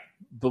 Yeah.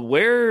 But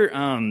where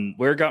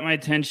got my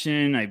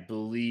attention, I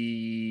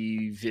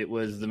believe it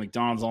was the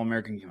McDonald's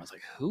All-American game. I was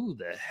like, who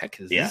the heck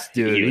is this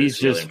dude? He's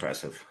just really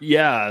impressive.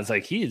 Yeah.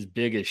 It's he is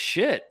big as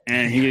shit.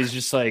 And he was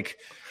just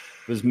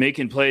was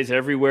making plays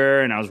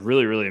everywhere. And I was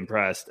really, really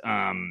impressed.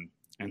 And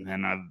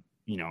then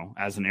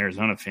as an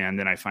Arizona fan,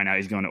 then I find out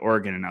he's going to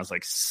Oregon. And I was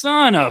like,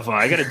 son of a,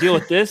 I got to deal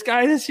with this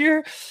guy this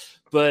year.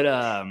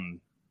 But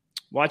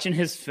watching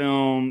his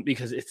film,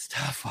 because it's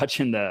tough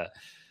watching the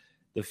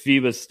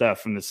FIBA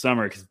stuff from the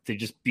summer because they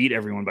just beat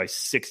everyone by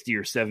 60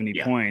 or 70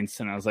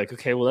 points. And I was like,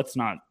 okay, well, that's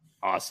not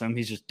awesome.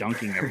 He's just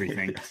dunking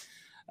everything.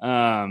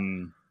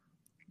 And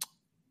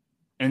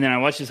then I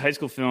watched his high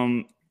school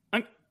film.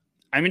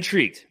 I'm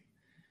intrigued.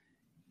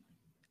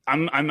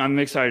 I'm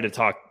excited to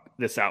talk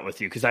this out with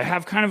you because I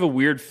have kind of a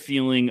weird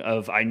feeling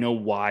of I know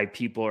why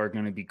people are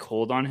going to be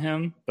cold on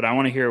him, but I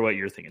want to hear what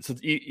you're thinking. So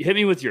hit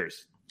me with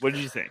yours. What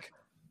did you think?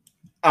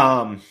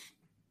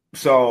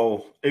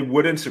 So it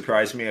wouldn't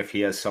surprise me if he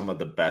has some of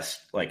the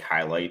best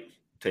highlight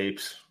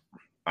tapes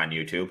on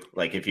YouTube.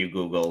 If you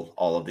Google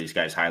all of these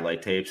guys'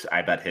 highlight tapes,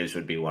 I bet his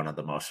would be one of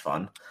the most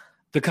fun.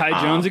 The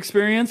Kai Jones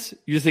experience?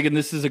 You're thinking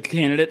this is a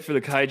candidate for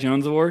the Kai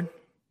Jones Award?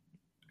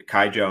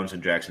 Kai Jones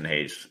and Jackson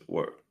Hayes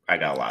I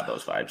got a lot of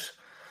those vibes.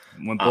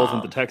 Both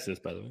went to Texas,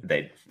 by the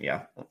way.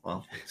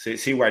 Well,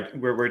 see why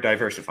we're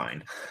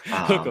diversifying.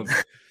 Hook 'em.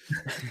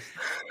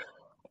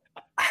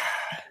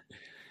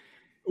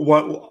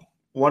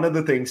 One of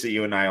the things that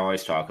you and I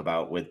always talk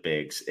about with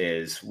bigs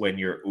is when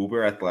you're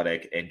uber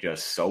athletic and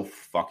just so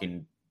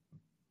fucking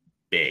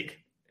big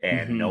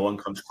and no one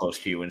comes close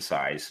to you in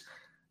size,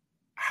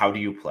 how do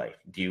you play?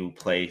 Do you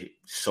play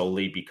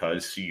solely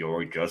because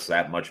you're just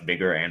that much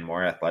bigger and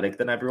more athletic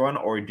than everyone,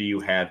 or do you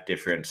have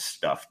different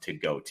stuff to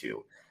go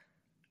to?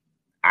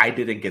 I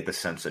didn't get the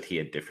sense that he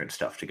had different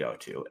stuff to go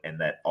to, and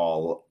that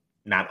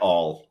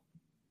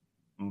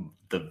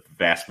the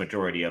vast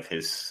majority of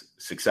his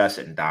success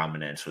and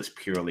dominance was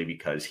purely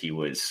because he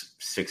was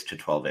 6 to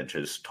 12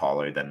 inches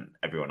taller than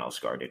everyone else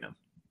guarding him.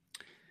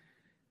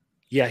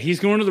 Yeah, he's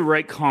going to the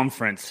right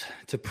conference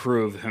to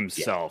prove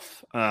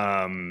himself.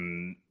 Yeah.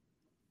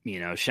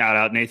 Shout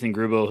out Nathan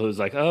Grubo, who's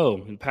like,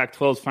 oh,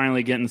 Pac-12 is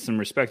finally getting some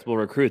respectable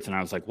recruits. And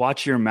I was like,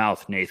 watch your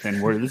mouth, Nathan.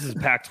 This is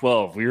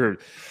Pac-12. We were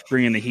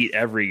bringing the heat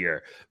every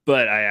year.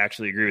 But I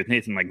actually agree with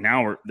Nathan. Like,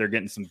 now they're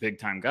getting some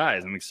big-time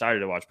guys. I'm excited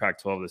to watch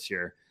Pac-12 this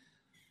year.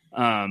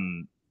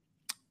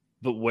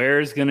 But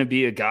Ware's going to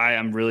be a guy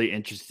I'm really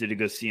interested to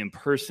go see in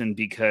person,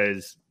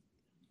 because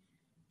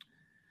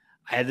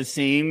I had the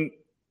same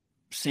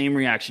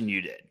reaction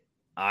you did.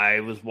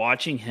 I was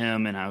watching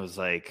him and I was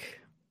like,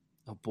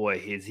 oh boy,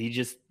 is he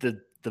just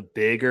the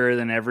bigger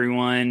than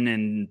everyone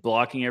and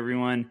blocking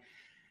everyone?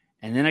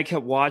 And then I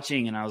kept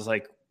watching and I was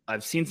like,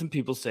 I've seen some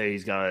people say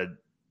he's got an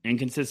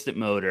inconsistent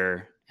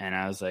motor. And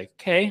I was like,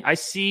 okay, I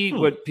see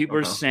what people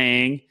are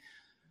saying.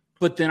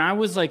 But then I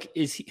was like,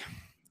 this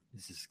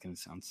is going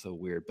to sound so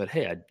weird, but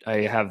hey,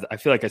 I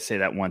feel like I say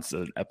that once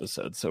an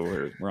episode. So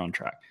we're on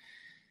track.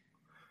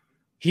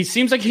 He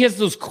seems like he has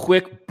those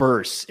quick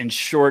bursts in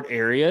short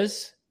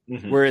areas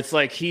where it's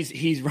like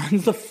he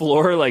runs the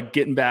floor like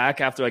getting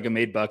back after like a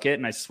made bucket,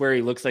 and I swear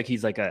he looks like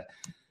he's like a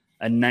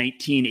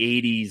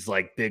 1980s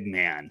like big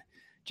man,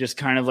 just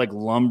kind of like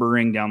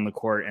lumbering down the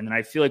court. And then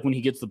I feel like when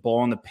he gets the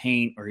ball in the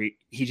paint, or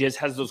he just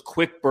has those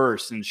quick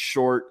bursts in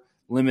short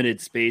limited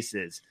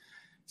spaces.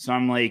 So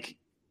I'm like,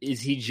 is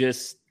he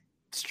just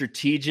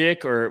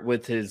strategic, or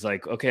with his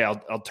like, okay,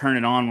 I'll turn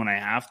it on when I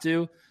have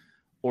to?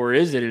 Or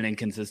is it an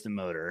inconsistent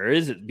motor? Or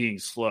is it being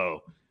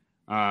slow?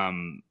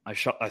 I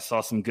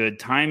saw some good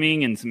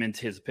timing and some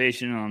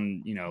anticipation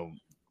on,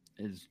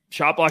 his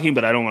shot blocking,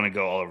 but I don't want to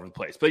go all over the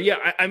place. But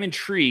yeah, I'm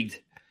intrigued.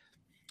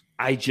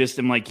 I just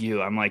am like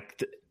you. I'm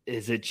like,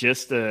 is it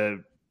just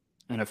an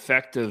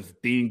effect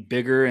of being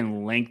bigger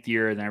and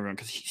lengthier than everyone?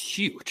 Because he's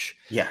huge.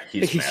 Yeah,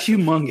 he's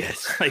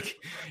humongous. Like,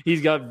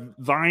 he's got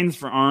vines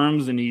for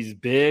arms, and he's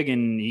big,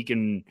 and he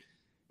can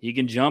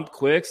jump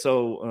quick.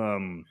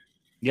 So,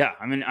 yeah,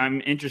 I mean,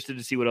 I'm interested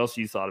to see what else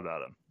you thought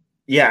about him.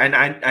 Yeah, and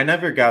I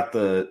never got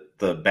the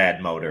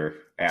bad motor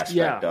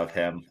aspect of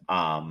him.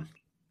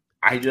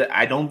 I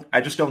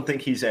just don't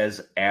think he's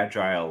as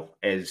agile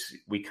as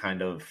we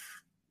kind of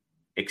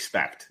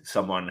expect.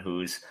 Someone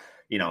who's,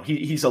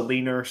 he's a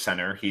leaner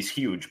center. He's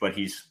huge, but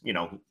he's,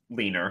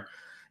 leaner,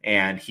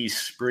 and he's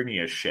springy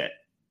as shit.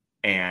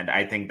 And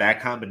I think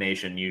that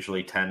combination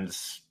usually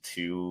tends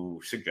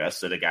to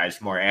suggest that a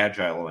guy's more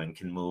agile and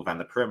can move on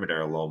the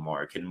perimeter a little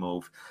more, can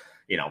move,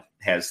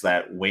 has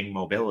that wing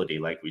mobility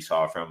like we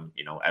saw from,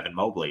 Evan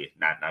Mobley.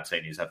 Not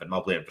saying he's Evan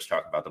Mobley, I'm just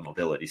talking about the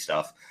mobility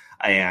stuff.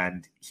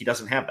 And he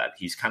doesn't have that.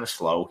 He's kind of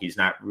slow. He's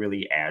not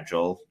really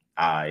agile.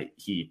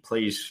 He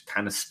plays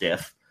kind of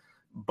stiff,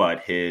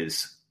 but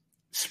his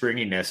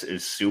springiness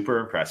is super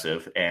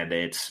impressive. And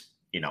it's,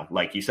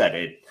 like you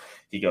said,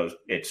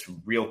 it's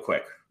real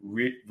quick,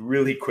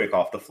 really quick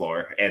off the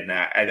floor. And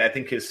I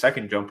think his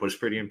second jump was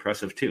pretty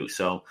impressive too.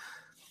 So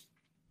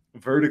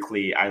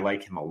vertically, I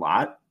like him a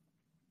lot.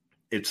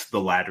 It's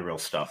the lateral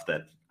stuff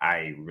that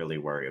I really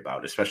worry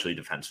about, especially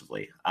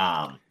defensively.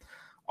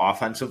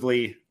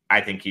 Offensively,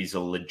 I think he's a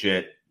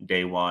legit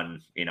day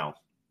one,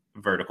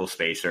 vertical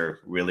spacer,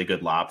 really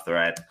good lob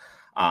threat.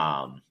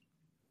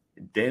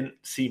 Didn't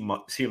see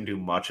him do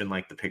much in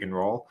like the pick and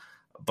roll,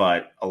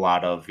 but a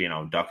lot of,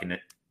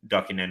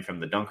 ducking in from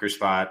the dunker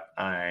spot.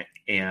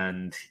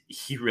 And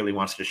he really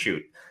wants to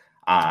shoot.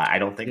 I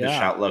don't think the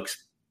shot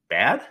looks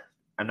bad.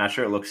 I'm not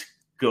sure it looks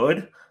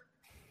good,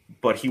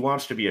 but he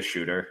wants to be a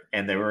shooter.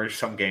 And there were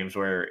some games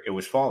where it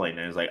was falling and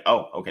it was like,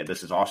 oh, okay,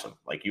 this is awesome.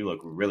 Like, you look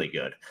really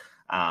good.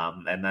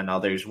 And then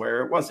others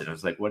where it wasn't. It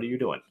was like, what are you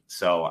doing?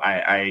 So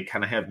I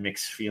kind of have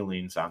mixed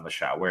feelings on the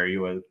shot. Where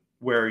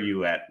are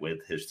you at with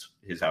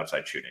his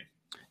outside shooting?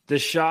 The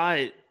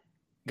shot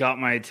got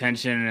my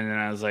attention, and then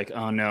I was like,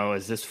 oh no,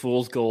 is this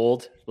fool's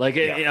gold? Like,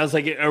 I was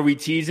like, are we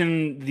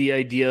teasing the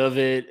idea of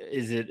it?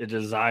 Is it a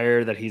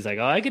desire that he's like,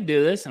 oh, I could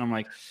do this? And I'm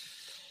like,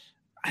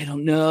 I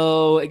don't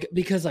know,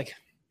 because like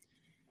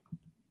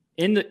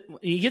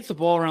he gets the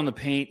ball around the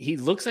paint, he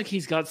looks like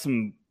he's got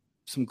some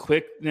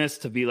quickness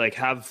to be like,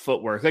 have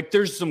footwork. Like,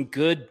 there's some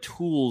good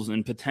tools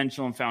and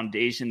potential and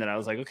foundation that I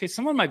was like, okay,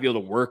 someone might be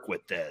able to work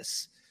with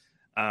this,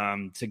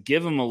 to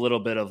give him a little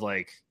bit of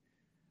like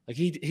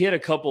he had a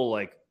couple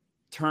like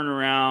turn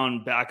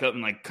around, back up,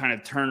 and like kind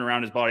of turn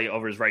around his body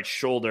over his right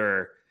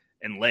shoulder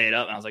and lay it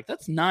up. And I was like,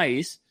 that's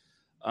nice.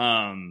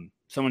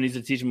 Someone needs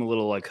to teach him a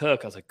little like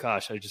hook. I was like,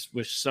 gosh, I just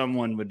wish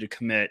someone would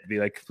commit, be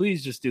like,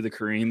 please just do the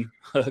Kareem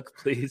hook,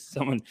 please.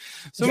 Someone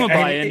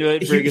buy into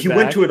it. He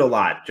went to it a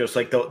lot, just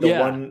like the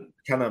one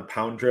kind of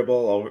pound dribble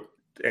over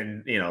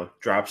and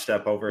drop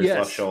step over his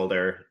left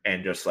shoulder,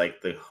 and just like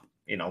the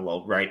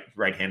little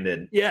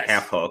right-handed yes.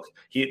 half hook.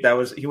 He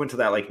went to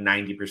that like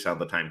 90% of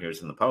the time he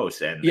was in the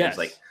post, and yes. it was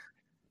like,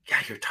 yeah,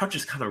 your touch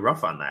is kind of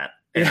rough on that,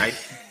 and I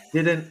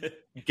didn't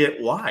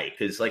get why,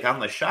 because like on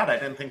the shot, I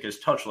didn't think his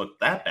touch looked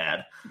that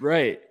bad,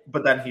 right?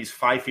 But then he's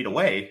 5 feet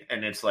away,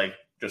 and it's like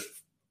just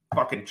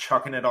fucking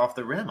chucking it off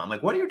the rim. I'm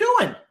like, what are you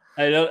doing?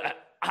 I know.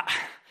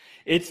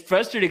 It's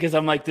frustrating because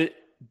I'm like, did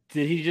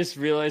he just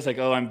realize like,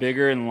 oh, I'm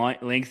bigger and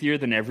lengthier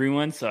than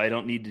everyone, so I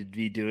don't need to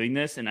be doing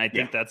this? And I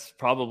think that's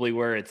probably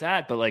where it's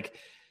at. But like,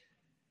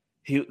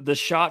 the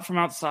shot from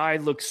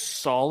outside looks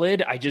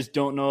solid. I just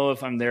don't know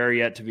if I'm there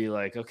yet to be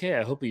like, okay,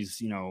 I hope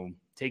he's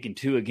taking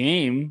 2 a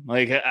game.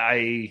 Like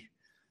I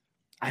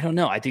don't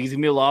know. I think he's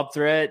gonna be a lob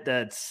threat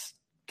that's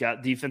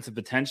got defensive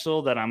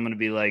potential that I'm gonna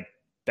be like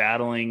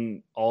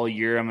battling all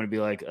year. I'm going to be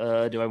like,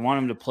 do I want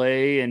him to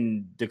play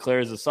and declare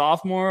as a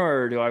sophomore,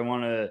 or do I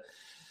want to,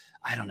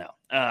 I don't know.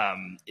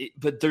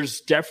 But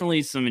there's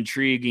definitely some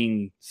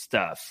intriguing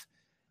stuff.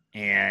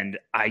 And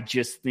I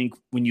just think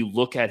when you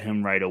look at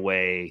him right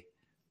away,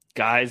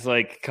 guys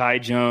like Kai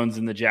Jones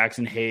and the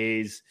Jackson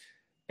Hayes,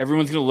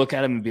 everyone's going to look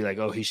at him and be like,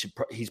 oh, he's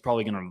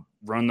probably going to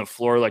run the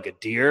floor like a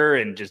deer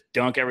and just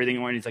dunk everything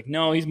away. And he's like,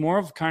 no, he's more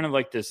of kind of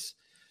like this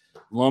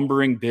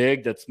lumbering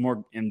big that's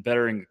more and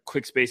better in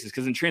quick spaces,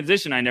 because in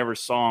transition I never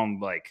saw him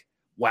like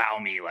wow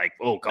me like,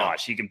 oh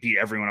gosh, he can beat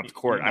everyone up the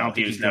court. I don't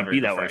think he's going to be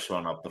that first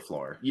one up the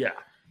floor. Yeah,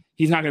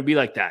 he's not going to be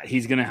like that.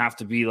 He's going to have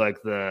to be like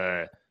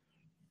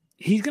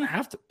he's going to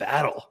have to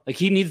battle. Like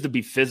he needs to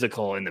be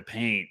physical in the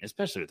paint,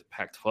 especially with the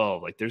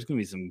Pac-12. Like there's going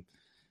to be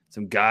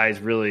some guys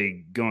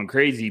really going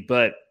crazy,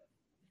 but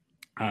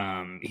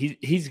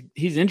he's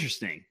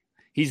interesting.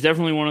 He's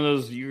definitely one of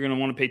those you're going to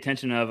want to pay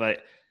attention of.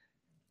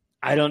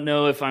 I don't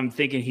know if I'm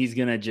thinking he's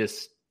going to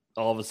just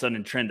all of a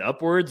sudden trend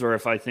upwards, or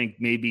if I think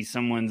maybe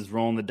someone's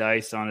rolling the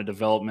dice on a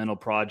developmental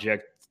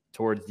project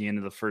towards the end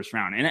of the first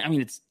round. And I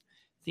mean, it's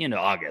the end of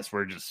August.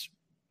 We're just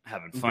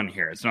having fun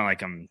here. It's not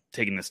like I'm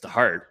taking this to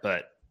heart,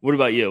 but what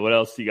about you? What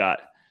else you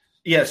got?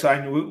 Yeah.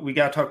 So we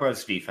got to talk about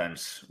his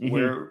defense.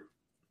 I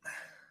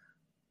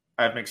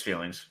have mixed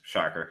feelings.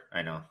 Shocker.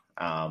 I know.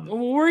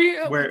 Were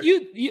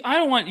you, I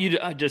don't want you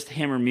to just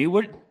hammer me.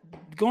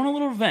 Go on a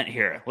little vent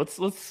here.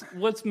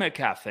 What's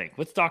Metcalf think?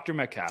 What's Dr.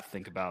 Metcalf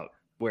think about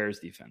Ware's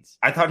defense?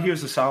 I thought he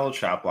was a solid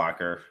shot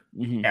blocker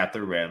at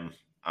the rim.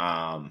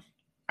 I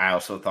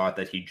also thought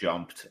that he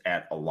jumped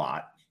at a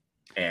lot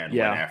and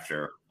went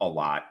after a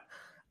lot.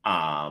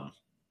 I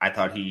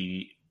thought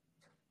he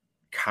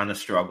kind of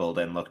struggled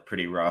and looked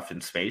pretty rough in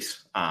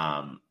space.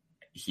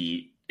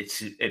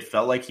 It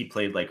felt like he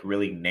played like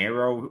really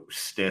narrow,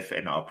 stiff,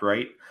 and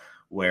upright,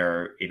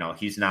 where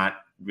he's not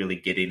really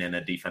getting in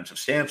a defensive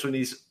stance when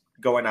he's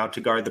going out to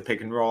guard the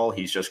pick and roll.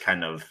 He's just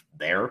kind of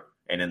there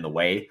and in the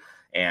way,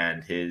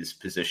 and his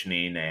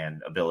positioning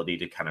and ability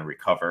to kind of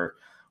recover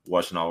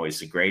wasn't always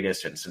the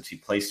greatest. And since he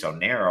plays so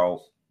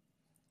narrow,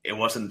 it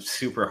wasn't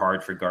super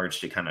hard for guards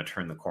to kind of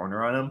turn the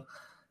corner on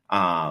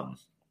him.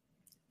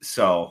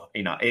 So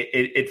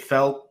it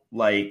felt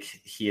like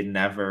he had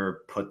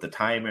never put the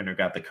time in or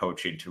got the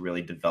coaching to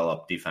really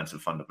develop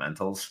defensive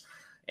fundamentals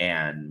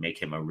and make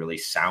him a really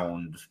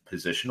sound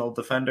positional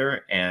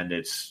defender. And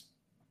it's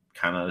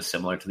kind of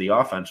similar to the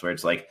offense, where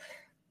it's like,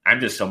 I'm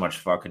just so much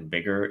fucking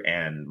bigger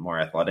and more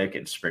athletic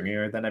and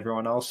springier than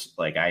everyone else.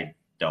 Like I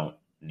don't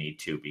need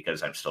to,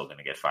 because I'm still going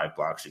to get 5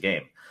 blocks a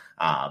game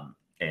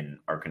in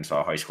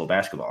Arkansas high school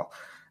basketball.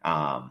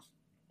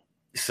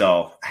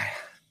 So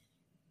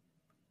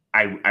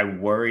I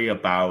worry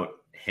about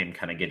him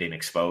kind of getting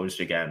exposed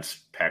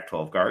against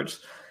Pac-12 guards,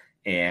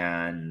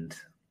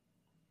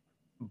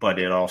 but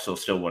it also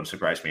still wouldn't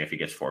surprise me if he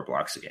gets 4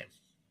 blocks a game.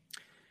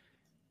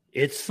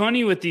 It's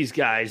funny with these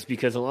guys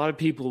because a lot of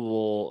people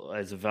will,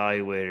 as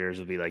evaluators,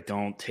 will be like,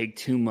 don't take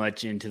too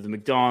much into the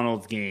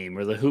McDonald's game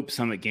or the Hoop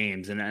Summit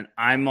games. And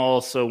I'm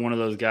also one of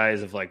those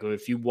guys of like, well,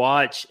 if you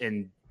watch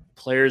and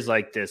players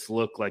like this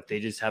look like they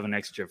just have an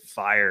extra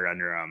fire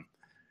under them,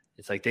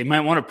 it's like they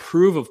might want to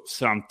prove of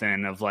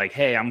something of like,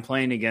 hey, I'm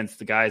playing against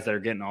the guys that are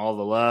getting all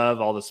the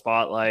love, all the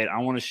spotlight. I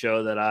want to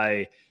show that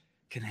I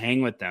can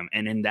hang with them.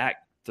 And in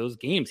those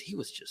games, he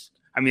was just,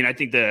 I mean, I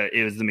think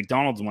it was the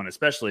McDonald's one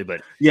especially,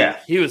 but yeah,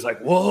 he was like,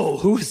 whoa,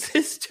 who is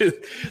this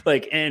dude?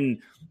 Like,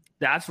 and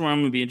that's where I'm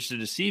going to be interested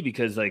to see,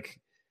 because like,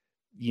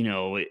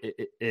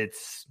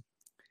 it's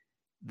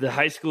the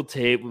high school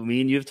tape. I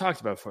mean, you've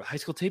talked about before, high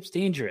school tape's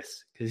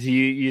dangerous because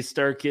you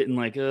start getting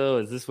like, oh,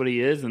 is this what he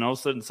is? And all of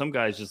a sudden some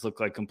guys just look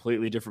like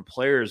completely different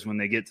players when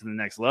they get to the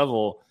next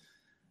level.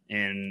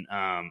 And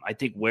I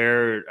think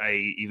Ware, I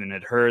even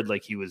had heard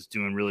like he was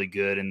doing really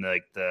good in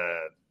like the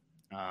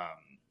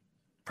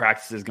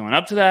practices going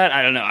up to that.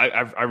 I don't know.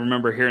 I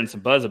remember hearing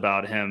some buzz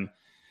about him.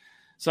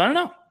 So I don't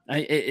know.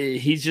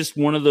 He's just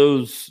one of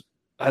those.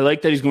 I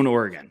like that he's going to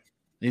Oregon.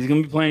 He's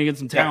going to be playing against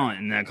some talent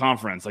in that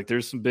conference. Like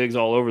there's some bigs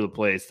all over the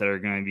place that are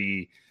going to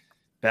be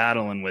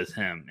battling with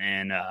him.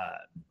 And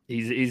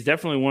he's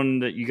definitely one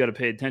that you got to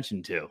pay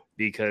attention to,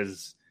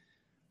 because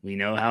we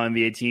know how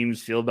NBA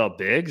teams feel about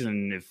bigs.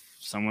 And if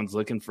someone's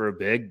looking for a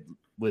big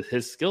with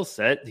his skill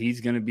set, he's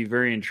going to be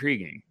very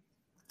intriguing.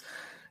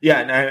 Yeah,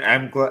 and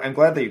I'm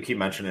glad that you keep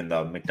mentioning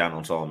the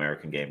McDonald's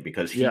All-American game,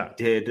 because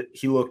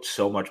he looked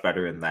so much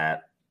better in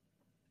that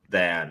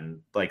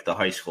than like the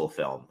high school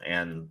film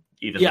and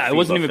even the it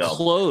wasn't even film.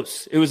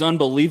 close. It was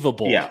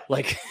unbelievable. Yeah,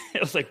 like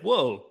it was like,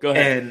 whoa, go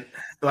ahead. And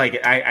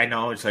like I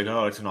know it's like,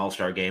 oh, it's an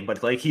all-star game,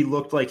 but like he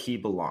looked like he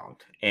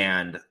belonged,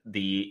 and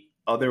the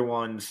other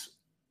ones,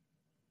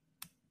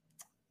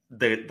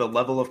 the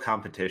level of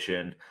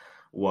competition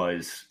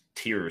was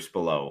tiers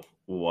below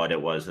what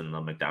it was in the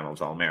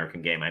McDonald's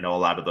All-American game. I know a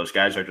lot of those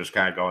guys are just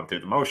kind of going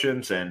through the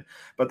motions,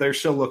 but they're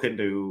still looking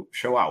to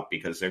show out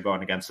because they're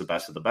going against the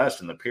best of the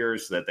best, and the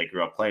peers that they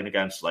grew up playing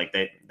against, like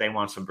they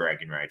want some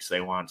bragging rights.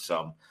 They want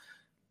some,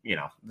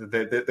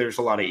 there's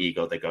a lot of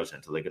ego that goes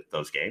into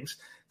those games.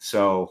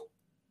 So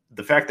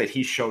the fact that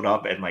he showed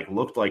up and like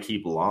looked like he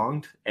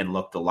belonged and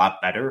looked a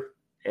lot better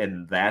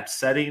in that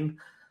setting,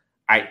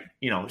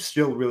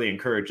 still really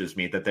encourages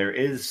me that there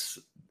is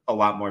a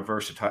lot more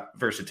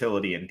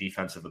versatility and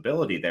defensive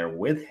ability there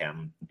with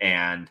him.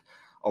 And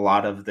a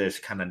lot of this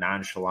kind of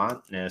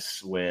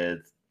nonchalantness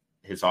with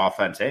his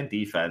offense and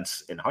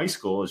defense in high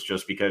school is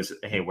just because,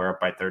 hey, we're up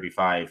by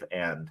 35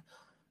 and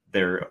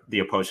the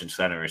opposing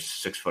center is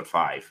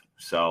 6'5".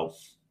 So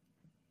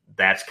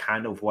that's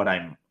kind of what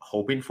I'm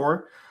hoping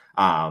for.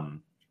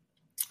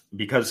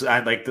 Because I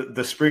like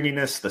the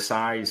springiness, the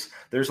size,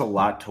 there's a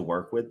lot to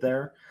work with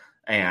there.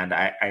 And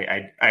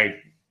I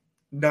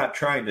not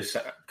trying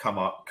to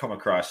come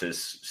across as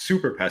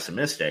super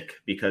pessimistic,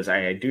 because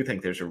I do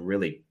think there's a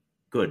really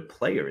good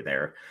player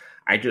there.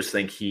 I just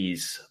think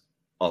he's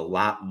a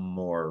lot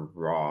more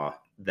raw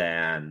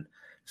than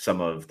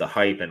some of the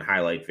hype and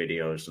highlight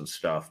videos and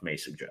stuff may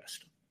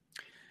suggest.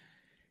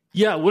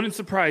 Yeah, it wouldn't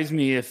surprise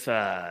me if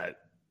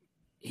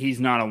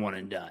he's not a one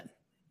and done.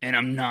 And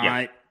I'm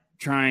not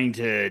trying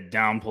to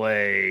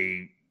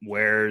downplay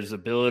Ware's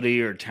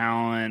ability or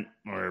talent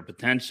or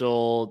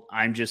potential.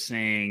 I'm just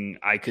saying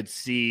I could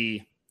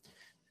see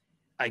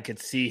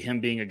him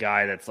being a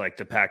guy that's like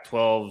the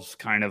Pac-12's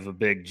kind of a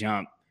big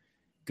jump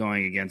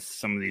going against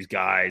some of these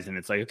guys. And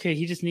it's like, okay,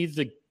 he just needs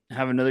to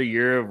have another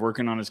year of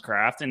working on his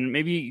craft, and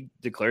maybe he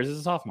declares as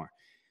a sophomore.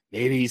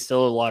 Maybe he's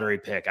still a lottery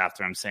pick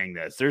after I'm saying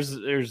this.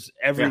 There's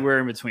everywhere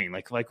in between.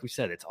 Like we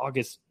said, it's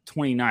August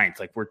 29th.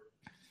 Like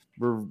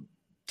we're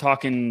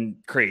talking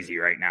crazy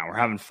right now. We're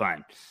having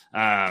fun.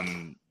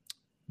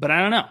 But I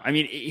don't know. I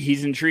mean,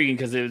 he's intriguing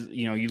because it was,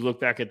 you look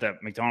back at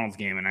that McDonald's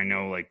game, and I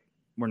know like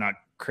we're not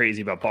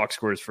crazy about box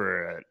scores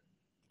for an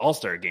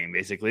all-star game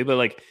basically, but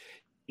like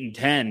in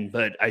 10,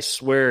 but I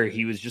swear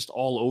he was just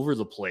all over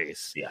the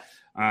place. Yeah.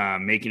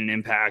 Making an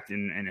impact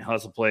and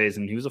hustle plays,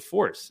 and he was a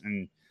force.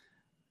 And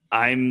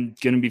I'm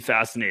going to be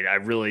fascinated. I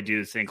really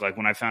do think, like,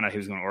 when I found out he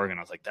was going to Oregon,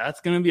 I was like, that's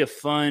going to be a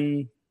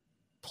fun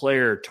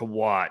player to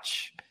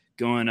watch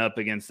going up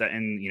against that.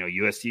 And,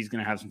 USC is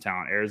going to have some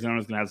talent.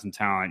 Arizona's going to have some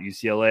talent.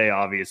 UCLA,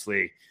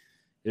 obviously.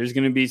 There's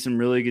going to be some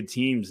really good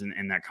teams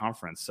in that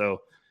conference.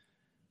 So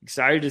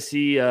excited to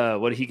see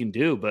what he can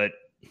do, but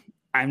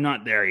I'm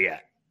not there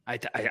yet.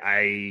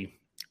 I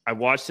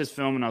watched this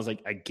film and I was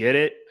like, I get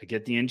it. I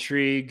get the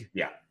intrigue.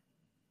 Yeah.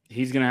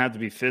 He's going to have to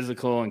be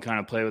physical and kind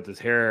of play with his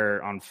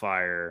hair on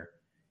fire.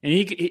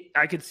 And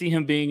I could see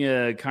him being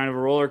a kind of a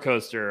roller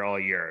coaster all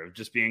year,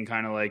 just being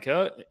kind of like,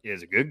 oh, it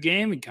was a good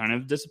game. He kind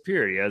of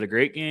disappeared. He had a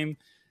great game.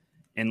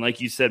 And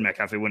like you said,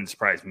 Metcalf, it wouldn't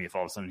surprise me if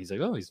all of a sudden he's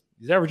like, oh, he's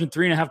averaging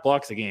 3.5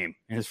 blocks a game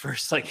in his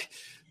first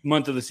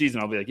month of the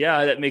season. I'll be like,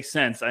 yeah, that makes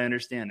sense. I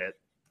understand it.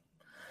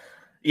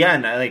 Yeah.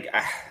 And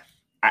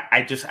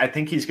I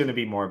think he's going to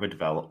be more of a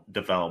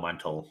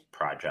developmental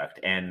project.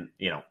 And,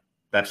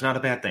 that's not a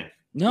bad thing.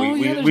 No,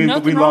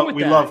 we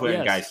love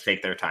when guys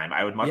take their time.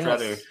 I would much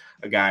rather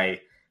a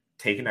guy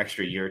take an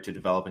extra year to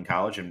develop in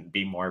college and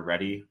be more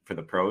ready for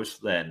the pros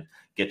than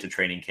get to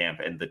training camp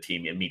and the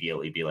team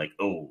immediately be like,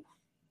 oh,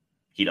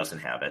 he doesn't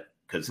have it,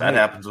 because that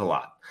happens a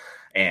lot.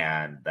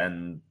 And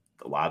then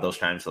a lot of those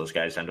times those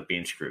guys end up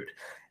being screwed.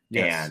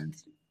 Yes.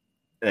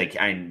 And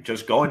I'm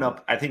just going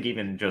up. I think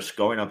even just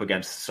going up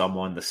against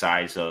someone the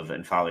size of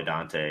N'Faly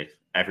Dante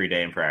every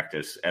day in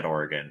practice at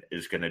Oregon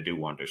is going to do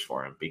wonders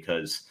for him,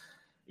 because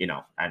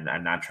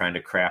I'm not trying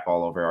to crap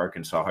all over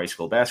Arkansas high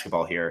school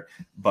basketball here,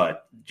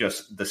 but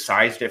just the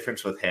size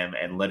difference with him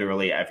and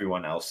literally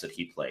everyone else that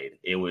he played,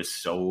 it was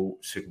so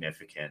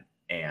significant.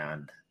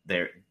 And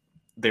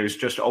there's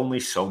just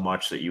only so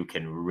much that you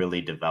can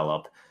really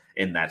develop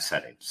in that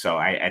setting. So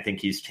I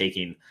think he's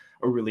taking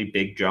a really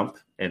big jump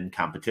in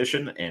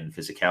competition and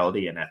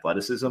physicality and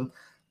athleticism.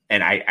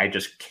 And I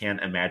just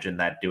can't imagine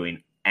that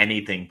doing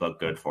anything but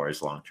good for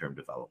his long-term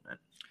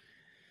development.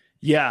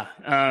 Yeah.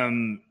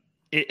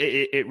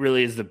 It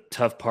really is the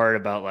tough part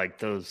about like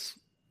those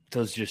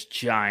just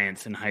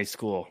giants in high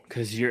school,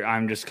 because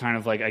I'm just kind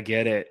of like, I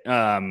get it.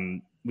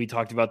 We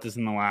talked about this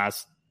in the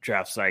last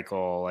draft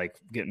cycle, like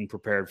getting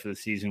prepared for the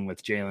season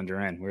with Jalen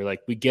Duren. We're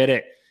like, we get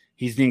it.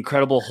 He's the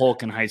Incredible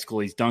Hulk in high school.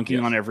 He's dunking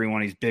on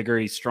everyone. He's bigger.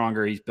 He's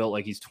stronger. He's built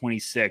like he's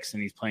 26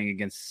 and he's playing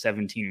against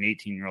 17 and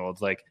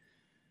 18-year-olds. Like,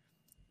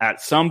 at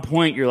some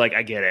point you're like,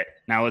 I get it.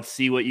 Now let's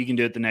see what you can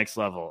do at the next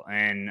level.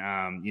 And,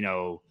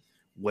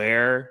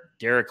 Ware,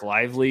 Derek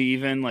Lively,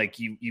 even like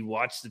you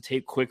watch the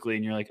tape quickly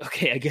and you're like,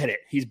 okay, I get it.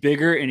 He's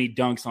bigger and he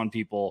dunks on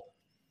people.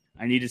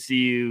 I need to see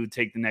you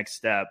take the next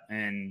step.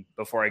 And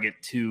before I get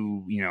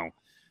too,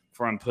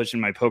 before I'm pushing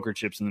my poker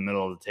chips in the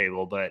middle of the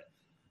table, but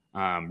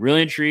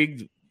really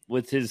intrigued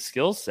with his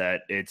skill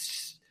set.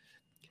 It's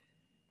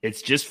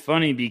just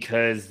funny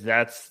because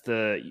that's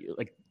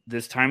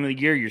this time of the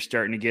year, you're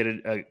starting to get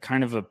a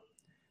kind of a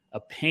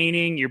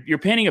painting. You're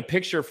painting a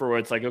picture for what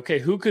it's like, okay,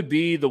 who could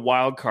be the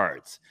wild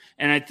cards?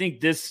 And I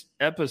think this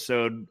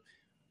episode,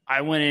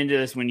 I went into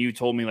this when you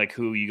told me like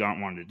who you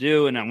wanted to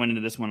do. And I went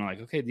into this one, I'm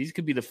like, okay, these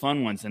could be the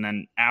fun ones. And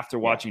then after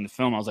watching the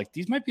film, I was like,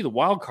 these might be the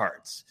wild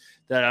cards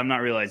that I'm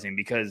not realizing,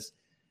 because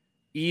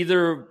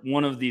either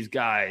one of these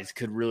guys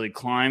could really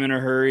climb in a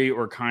hurry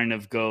or kind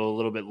of go a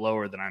little bit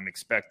lower than I'm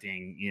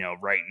expecting,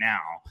 right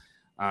now.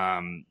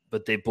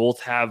 But they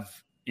both have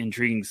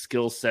intriguing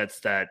skill sets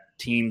that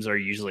teams are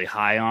usually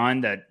high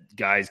on, that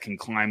guys can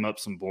climb up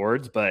some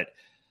boards, but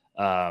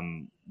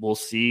we'll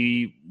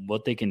see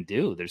what they can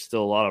do. There's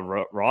still a lot of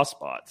raw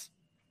spots.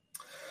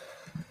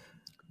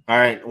 All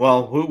right.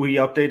 Well, we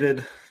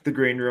updated the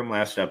green room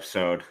last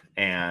episode,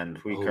 and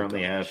we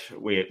currently have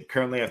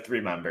 3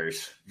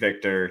 members: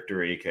 Victor,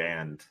 Derek,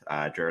 and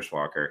Juris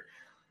Walker.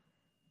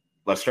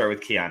 Let's start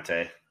with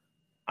Keyonte.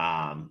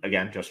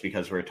 Again, just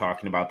because we're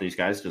talking about these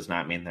guys does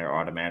not mean they're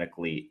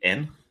automatically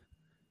in.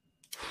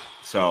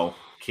 So,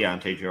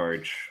 Keyonte,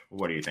 George,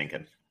 what are you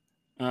thinking?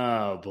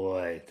 Oh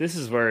boy, this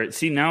is where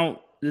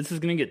now this is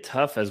going to get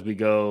tough as we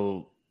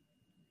go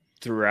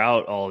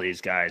throughout all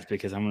these guys,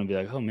 because I'm going to be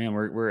like, oh man,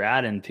 we're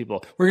adding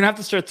people. We're going to have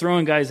to start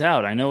throwing guys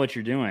out. I know what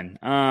you're doing.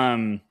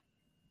 I'll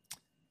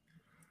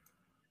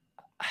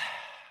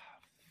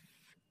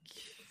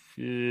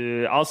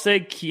say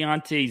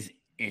Keontae's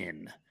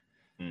in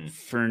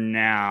for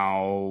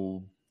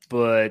now,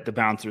 but the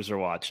bouncers are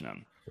watching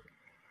him.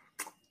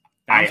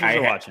 Bouncers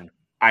are watching.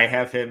 I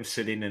have him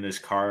sitting in his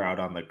car out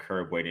on the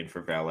curb waiting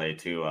for valet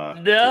to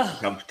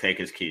come take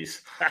his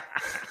keys.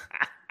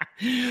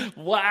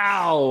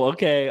 Wow.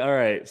 Okay. All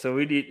right. So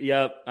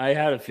I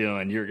had a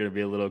feeling you're going to be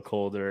a little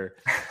colder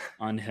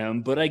on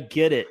him, but I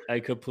get it.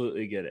 I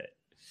completely get it.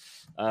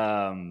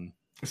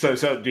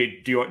 So do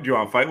you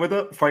want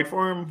to fight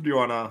for him? Do you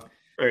want to,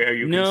 are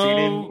you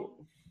conceding?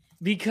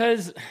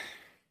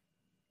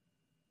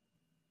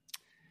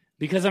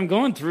 Because I'm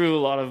going through a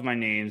lot of my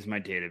names, my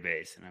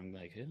database, and I'm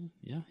like,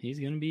 yeah, he's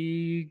going to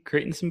be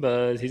creating some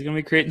buzz.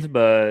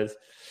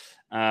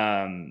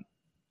 I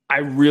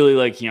really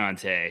like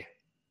Keyonte.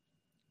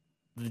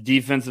 The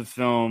defensive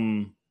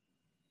film,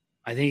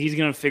 I think he's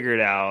going to figure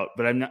it out,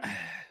 but I'm not.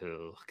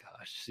 Oh,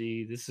 gosh.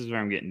 See, this is where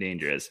I'm getting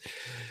dangerous.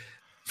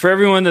 For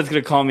everyone that's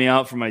going to call me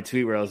out for my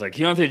tweet where I was like,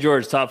 Keyonte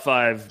George, top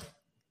 5,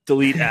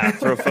 delete app,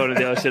 throw a photo of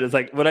the shit. It's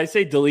like, when I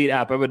say delete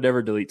app, I would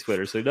never delete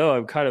Twitter. So, no,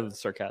 I'm kind of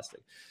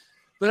sarcastic.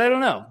 But I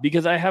don't know,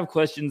 because I have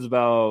questions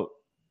about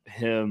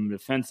him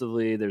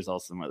defensively. There's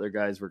also some other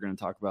guys we're going to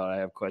talk about. I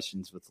have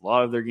questions with a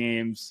lot of their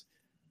games.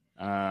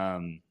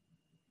 In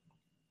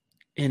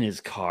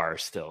his car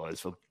still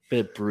is a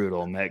bit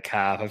brutal,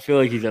 Metcalf. I feel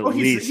like he's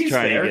least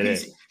trying to get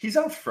it. He's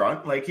out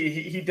front. Like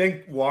he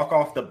didn't walk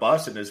off the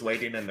bus and is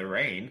waiting in the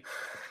rain.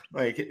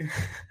 Like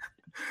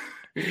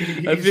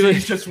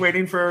he's just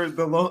waiting for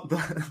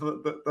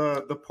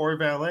the poor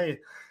valet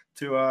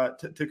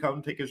to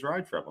come take his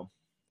ride from him.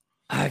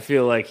 I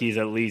feel like he's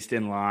at least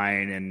in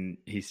line, and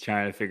he's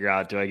trying to figure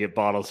out, do I get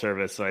bottle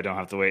service so I don't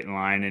have to wait in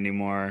line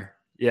anymore?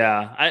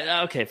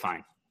 Yeah. Okay,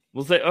 fine.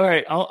 We'll say, all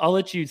right, I'll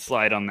let you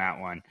slide on that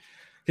one,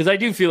 because I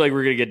do feel like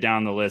we're going to get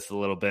down the list a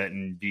little bit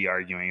and be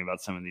arguing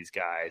about some of these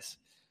guys.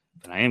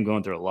 But I am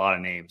going through a lot of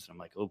names. I'm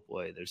like, oh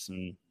boy, there's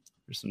some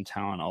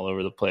talent all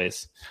over the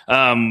place.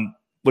 What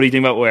do you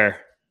think about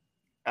Ware?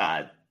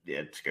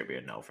 It's going to be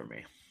a no for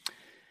me.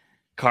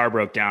 Car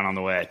broke down on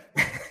the way.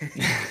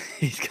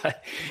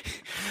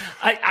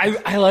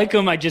 I like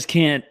him. I just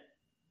can't.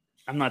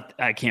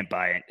 I can't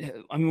buy it.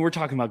 I mean, we're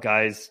talking about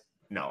guys.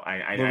 No,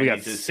 I we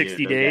got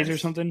 60 days or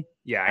something.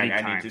 Yeah,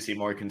 I need to see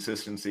more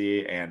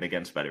consistency and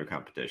against better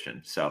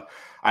competition. So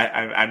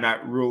I'm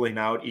not ruling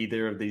out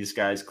either of these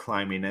guys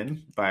climbing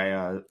in by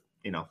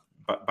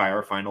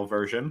our final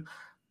version.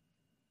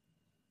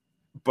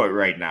 But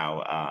right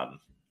now,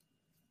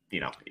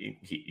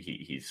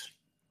 he's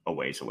a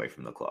ways away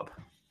from the club.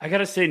 I got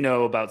to say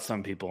no about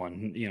some people,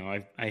 and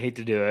I hate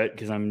to do it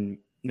because I'm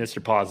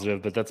Mr.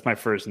 Positive, but that's my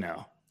first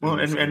no. Well,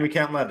 and we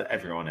can't let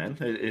everyone in.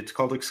 It's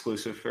called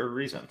exclusive for a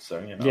reason. So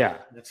yeah.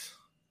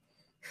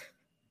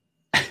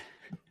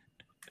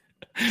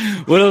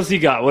 What else you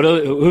got?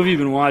 Who have you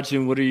been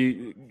watching?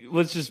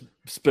 Let's just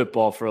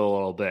spitball for a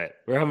little bit.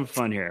 We're having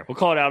fun here. We'll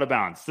call it Out of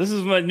Bounds. This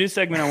is my new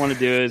segment I want to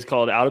do. Is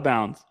called Out of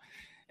Bounds,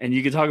 and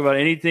you can talk about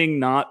anything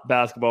not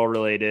basketball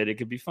related. It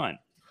could be fun.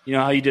 You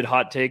know how you did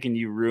Hot Take and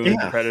you ruined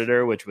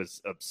Predator, which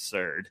was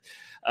absurd.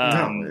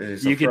 No,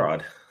 it's a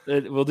fraud.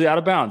 We'll do Out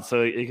of Bounds,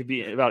 so it could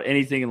be about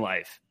anything in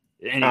life.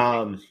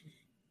 Anything.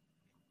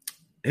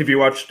 Have you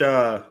watched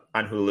on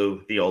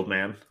Hulu The Old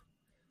Man?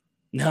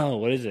 No,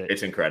 what is it?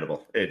 It's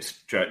incredible.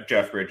 It's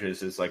Jeff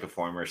Bridges is like a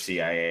former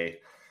CIA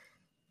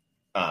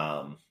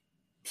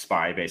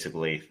spy,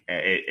 basically.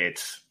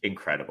 It's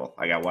incredible.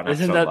 I got one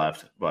episode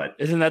left, but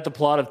isn't that the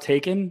plot of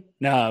Taken?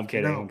 No, I'm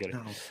kidding. I'm kidding.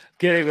 No.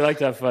 Kidding. We like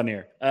to have fun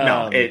here.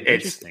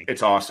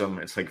 It's awesome.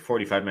 It's like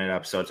 45-minute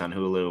episodes on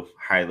Hulu.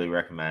 Highly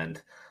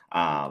recommend.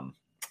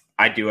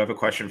 I do have a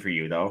question for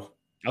you though.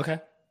 Okay.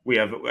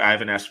 I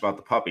haven't asked about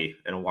the puppy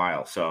in a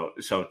while. So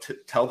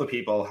tell the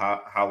people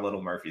how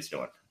little Murphy's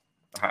doing.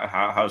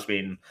 How's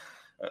being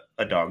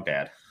a dog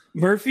dad?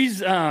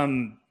 Murphy's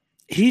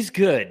he's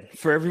good.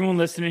 For everyone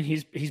listening,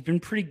 he's been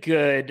pretty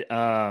good.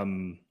 For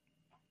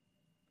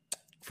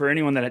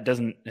anyone that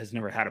has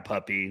never had a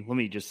puppy, let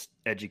me just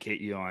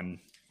educate you on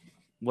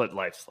what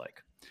life's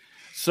like.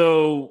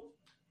 So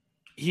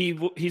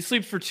he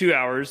sleeps for 2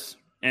 hours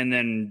and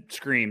then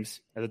screams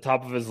at the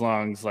top of his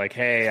lungs like,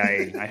 "Hey,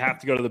 I have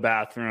to go to the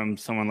bathroom.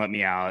 Someone let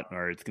me out,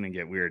 or it's going to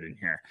get weird in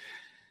here."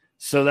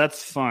 So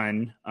that's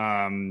fun.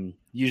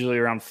 Usually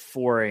around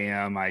 4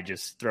 a.m., I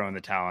just throw in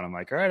the towel and I'm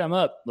like, all right, I'm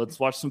up. Let's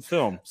watch some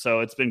film. So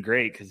it's been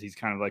great because he's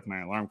kind of like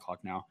my alarm clock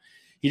now.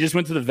 He just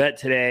went to the vet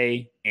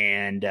today,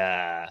 and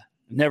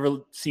never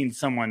seen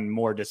someone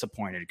more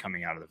disappointed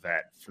coming out of the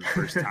vet for the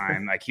first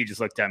time. Like, he just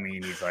looked at me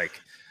and he's like,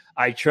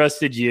 "I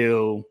trusted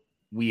you.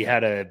 We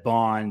had a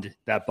bond.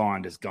 That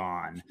bond is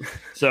gone."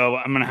 So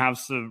I'm going to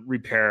have to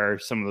repair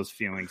some of those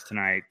feelings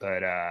tonight,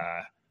 but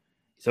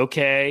he's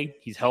okay.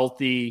 He's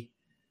healthy.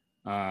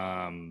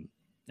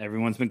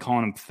 Everyone's been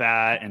calling him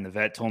fat, and the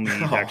vet told me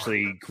he's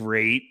actually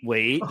great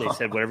weight. They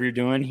said, whatever you're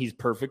doing, he's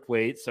perfect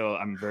weight. So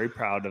I'm very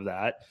proud of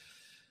that.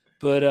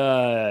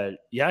 But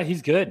yeah,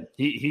 he's good.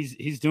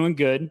 He's doing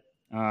good.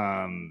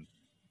 Not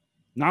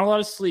a lot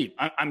of sleep.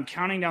 I'm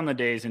counting down the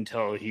days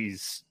until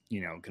he's,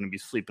 going to be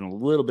sleeping a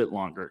little bit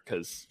longer,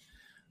 because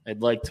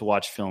I'd like to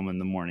watch film in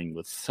the morning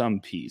with some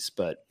peace,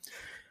 but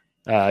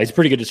he's a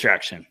pretty good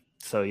distraction.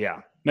 So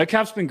yeah,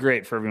 Metcalf's been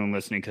great for everyone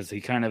listening, because he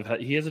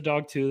has a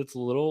dog too that's a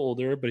little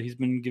older, but he's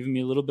been giving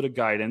me a little bit of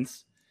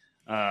guidance,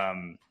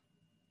 some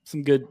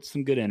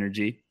good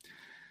energy.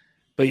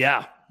 But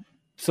yeah,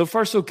 so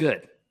far so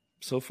good.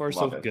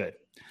 Good.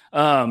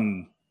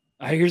 I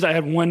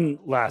had one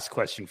last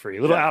question for you,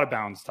 a little out of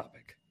bounds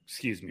topic.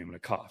 Excuse me, I'm going to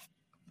cough.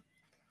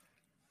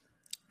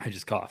 I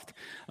just coughed.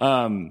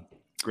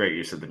 Great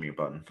use of the mute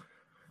button.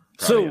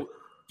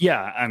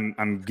 Yeah,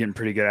 I'm getting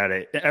pretty good at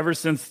it. Ever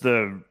since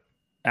the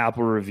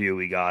Apple review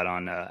we got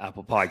on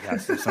Apple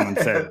Podcasts, if someone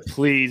said,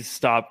 "Please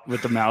stop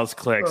with the mouse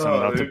clicks," I'm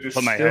about to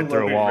put my head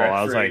through a wall.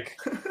 I was like,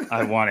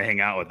 I want to hang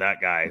out with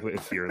that guy.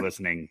 If you're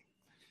listening,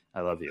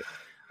 I love you.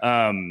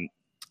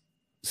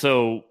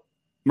 So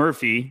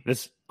Murphy,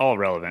 this is all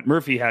relevant.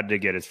 Murphy had to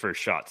get his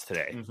first shots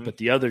today, but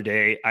the other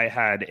day I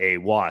had a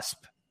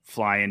wasp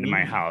fly into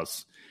my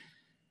house.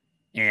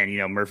 And,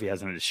 Murphy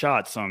hasn't had a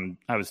shot, so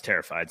I was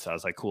terrified. So I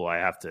was like, cool, I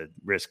have to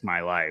risk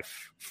my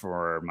life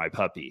for my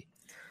puppy.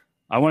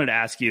 I wanted to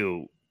ask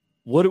you,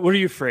 what are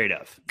you afraid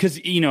of?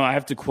 Because, I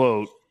have to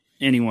quote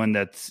anyone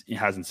that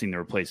hasn't seen The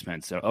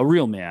Replacement. So a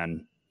real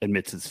man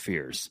admits his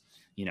fears.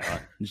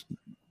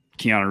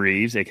 Keanu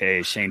Reeves,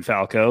 a.k.a. Shane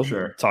Falco,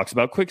 talks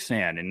about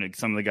quicksand. And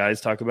some of the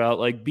guys talk about,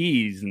 like,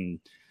 bees and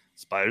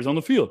spiders on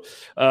the field.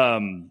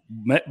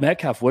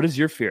 Metcalf, what is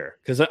your fear?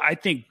 Because I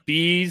think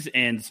bees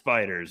and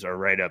spiders are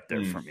right up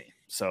there for me.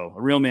 So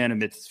a real man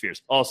admits his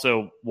fears.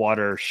 Also,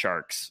 water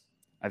sharks.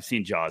 I've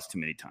seen Jaws too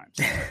many times.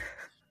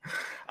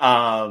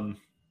 I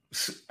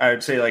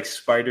would say like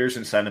spiders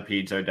and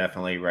centipedes are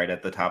definitely right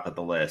at the top of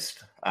the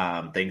list.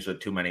 Things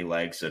with too many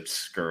legs that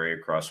scurry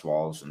across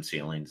walls and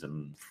ceilings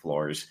and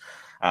floors.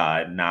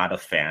 Not a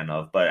fan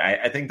of, but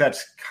I think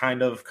that's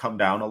kind of come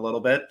down a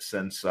little bit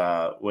since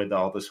with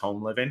all this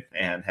home living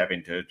and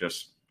having to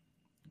just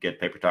get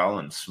paper towel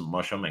and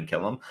smush them and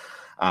kill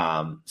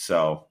them.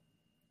 So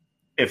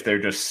if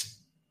they're just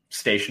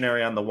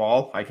stationary on the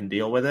wall, I can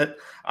deal with it.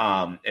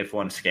 If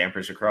one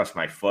scampers across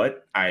my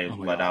foot, I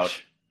let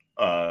out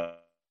a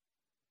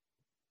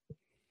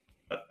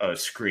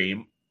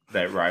scream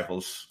that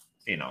rivals,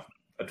 a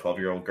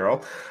 12-year-old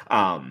girl.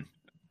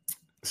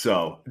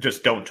 So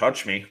just don't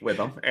touch me with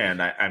them,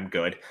 and I'm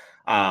good.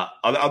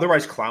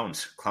 Otherwise,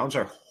 clowns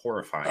are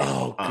horrifying.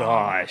 Oh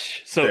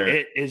gosh! So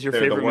it is your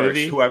favorite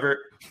movie? Whoever.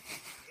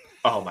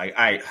 Oh my!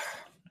 I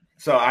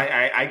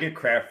get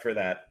crap for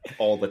that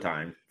all the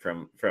time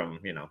from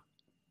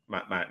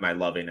my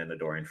loving and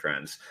adoring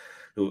friends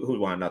who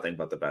want nothing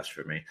but the best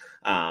for me.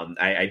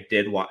 I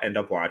did end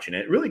up watching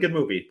it. Really good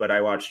movie, but I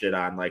watched it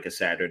on like a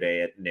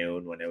Saturday at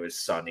noon when it was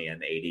sunny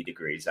and 80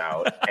 degrees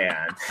out,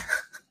 and.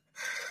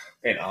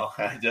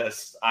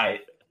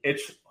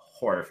 It's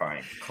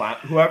horrifying.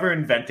 Whoever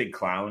invented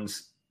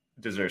clowns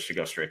deserves to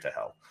go straight to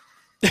hell.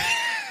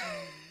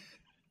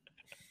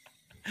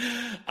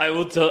 I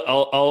will tell.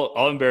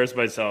 I'll embarrass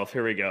myself.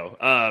 Here we go.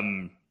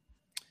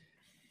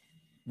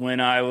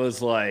 When I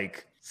was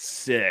like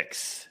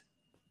 6,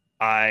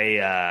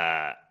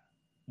 I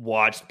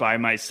watched by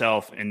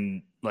myself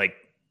in like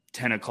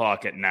 10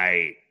 o'clock at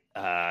night,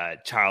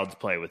 Child's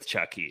Play with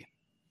Chucky,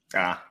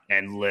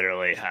 and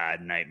literally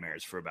had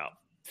nightmares for about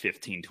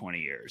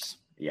 15-20 years.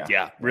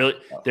 Yeah. Really.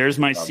 There's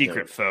my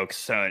secret, folks.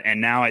 So,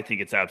 and now I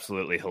think it's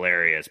absolutely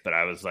hilarious. But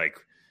I was like,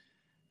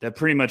 that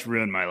pretty much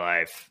ruined my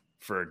life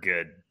for a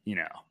good,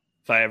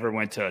 if I ever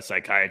went to a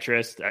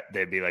psychiatrist,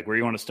 they'd be like, where do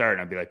you want to start?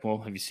 And I'd be like, well,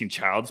 have you seen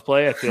Child's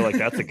Play? I feel like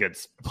that's a good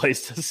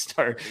place to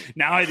start.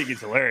 Now I think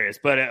it's hilarious.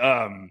 But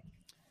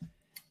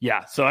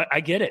so I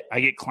get it.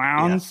 I get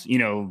clowns,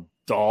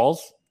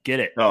 dolls.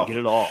 Get it. Get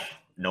it all.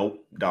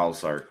 Nope.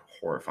 Dolls are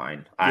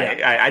horrifying.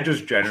 Yeah. I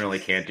just generally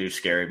can't do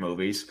scary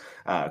movies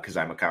because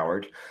I'm a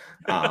coward.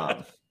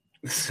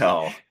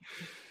 So,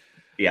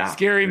 yeah.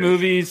 Scary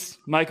movies,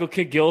 Michael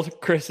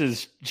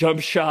Kidd-Gilchrist's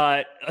jump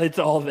shot. It's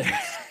all there.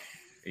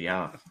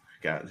 Yeah.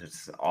 God,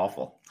 it's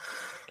awful.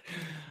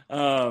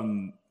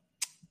 I'm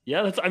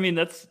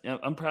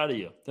proud of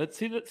you.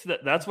 That's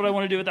what I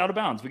want to do with Out of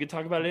Bounds. We could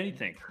talk about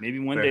anything. Maybe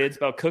one day it's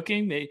about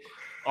cooking.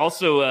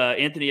 Also,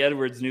 Anthony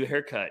Edwards' new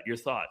haircut. Your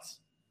thoughts?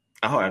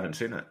 Oh, I haven't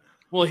seen it.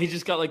 Well, he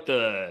just got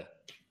I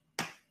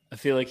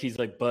feel like he's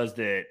like buzzed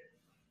it.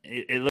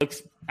 It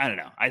looks, I don't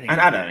know. I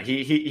don't know.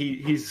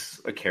 He's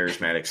a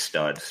charismatic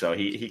stud, so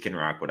he can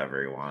rock whatever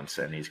he wants,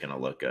 and he's going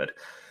to look good.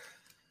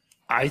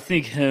 I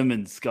think him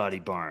and Scotty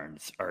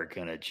Barnes are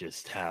going to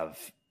just have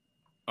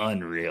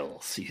unreal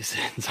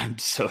seasons. I'm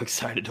so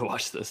excited to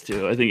watch this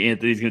too. I think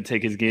Anthony's going to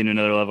take his game to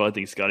another level. I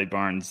think Scotty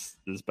Barnes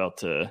is about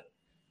to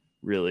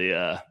really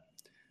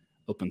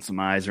open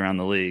some eyes around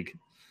the league.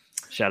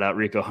 Shout out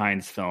Rico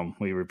Hines film.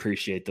 We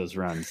appreciate those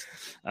runs.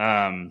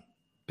 But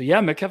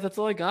yeah, Metcalf, that's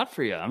all I got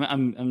for you.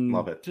 I'm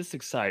Love it. Just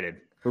excited.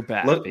 We're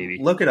back, baby.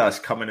 Look at us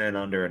coming in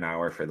under an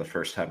hour for the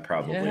first time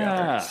probably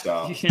ever.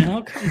 So.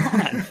 Come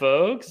on,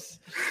 folks.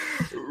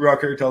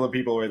 Rucker, tell the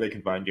people where they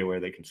can find you, where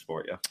they can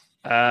support you.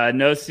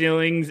 No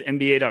Ceilings,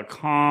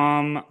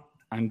 NBA.com.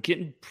 I'm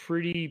getting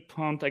pretty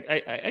pumped.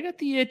 I got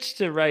the itch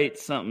to write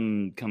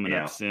something coming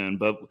up soon,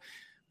 but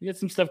we got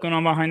some stuff going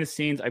on behind the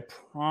scenes. I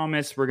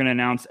promise we're going to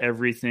announce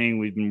everything.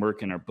 We've been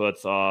working our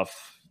butts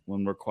off.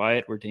 When we're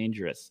quiet, we're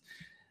dangerous.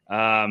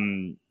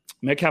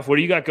 Metcalf, what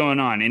do you got going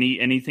on?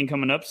 Anything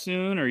coming up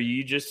soon? Or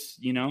you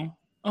just,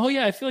 oh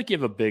yeah, I feel like you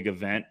have a big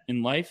event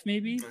in life,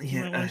 maybe.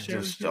 Yeah,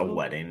 just a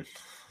wedding.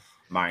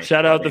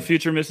 Shout out the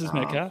future Mrs.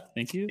 Metcalf.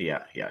 Thank you.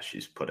 Yeah,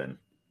 she's put in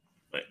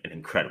an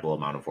incredible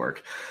amount of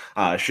work.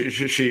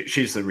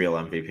 She's the real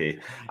MVP.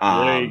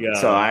 There you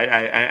go. So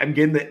I'm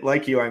getting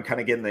like you. I'm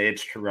kind of getting the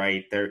itch to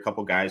write. There are a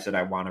couple guys that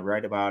I want to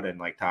write about, and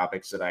like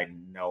topics that I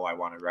know I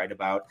want to write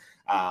about.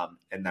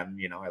 And then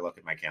I look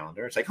at my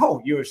calendar. It's like,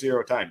 oh, you have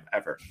zero time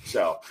ever.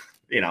 So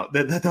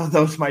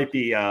those might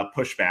be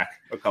pushed back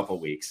a couple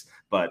weeks,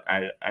 but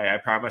I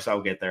promise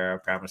I'll get there. I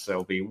promise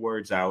there'll be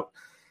words out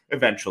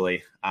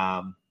eventually.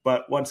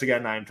 But once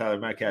again, I'm Tyler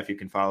Metcalf. You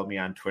can follow me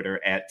on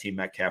Twitter at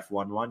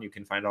TeamMetcalf11. You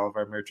can find all of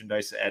our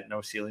merchandise at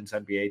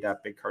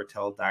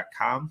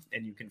NoCeilingsNBA.BigCartel.com.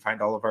 And you can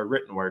find all of our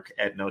written work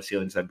at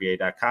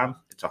NoCeilingsNBA.com.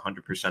 It's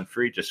 100%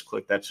 free. Just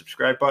click that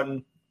subscribe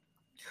button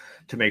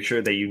to make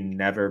sure that you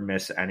never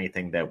miss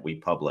anything that we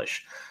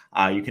publish.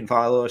 You can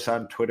follow us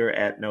on Twitter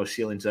at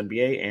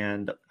NoCeilingsNBA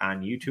and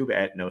on YouTube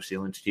at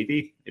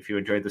NoCeilingsTV. If you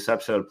enjoyed this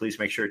episode, please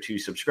make sure to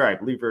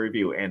subscribe, leave a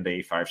review, and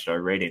a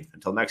 5-star rating.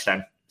 Until next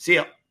time, see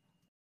ya.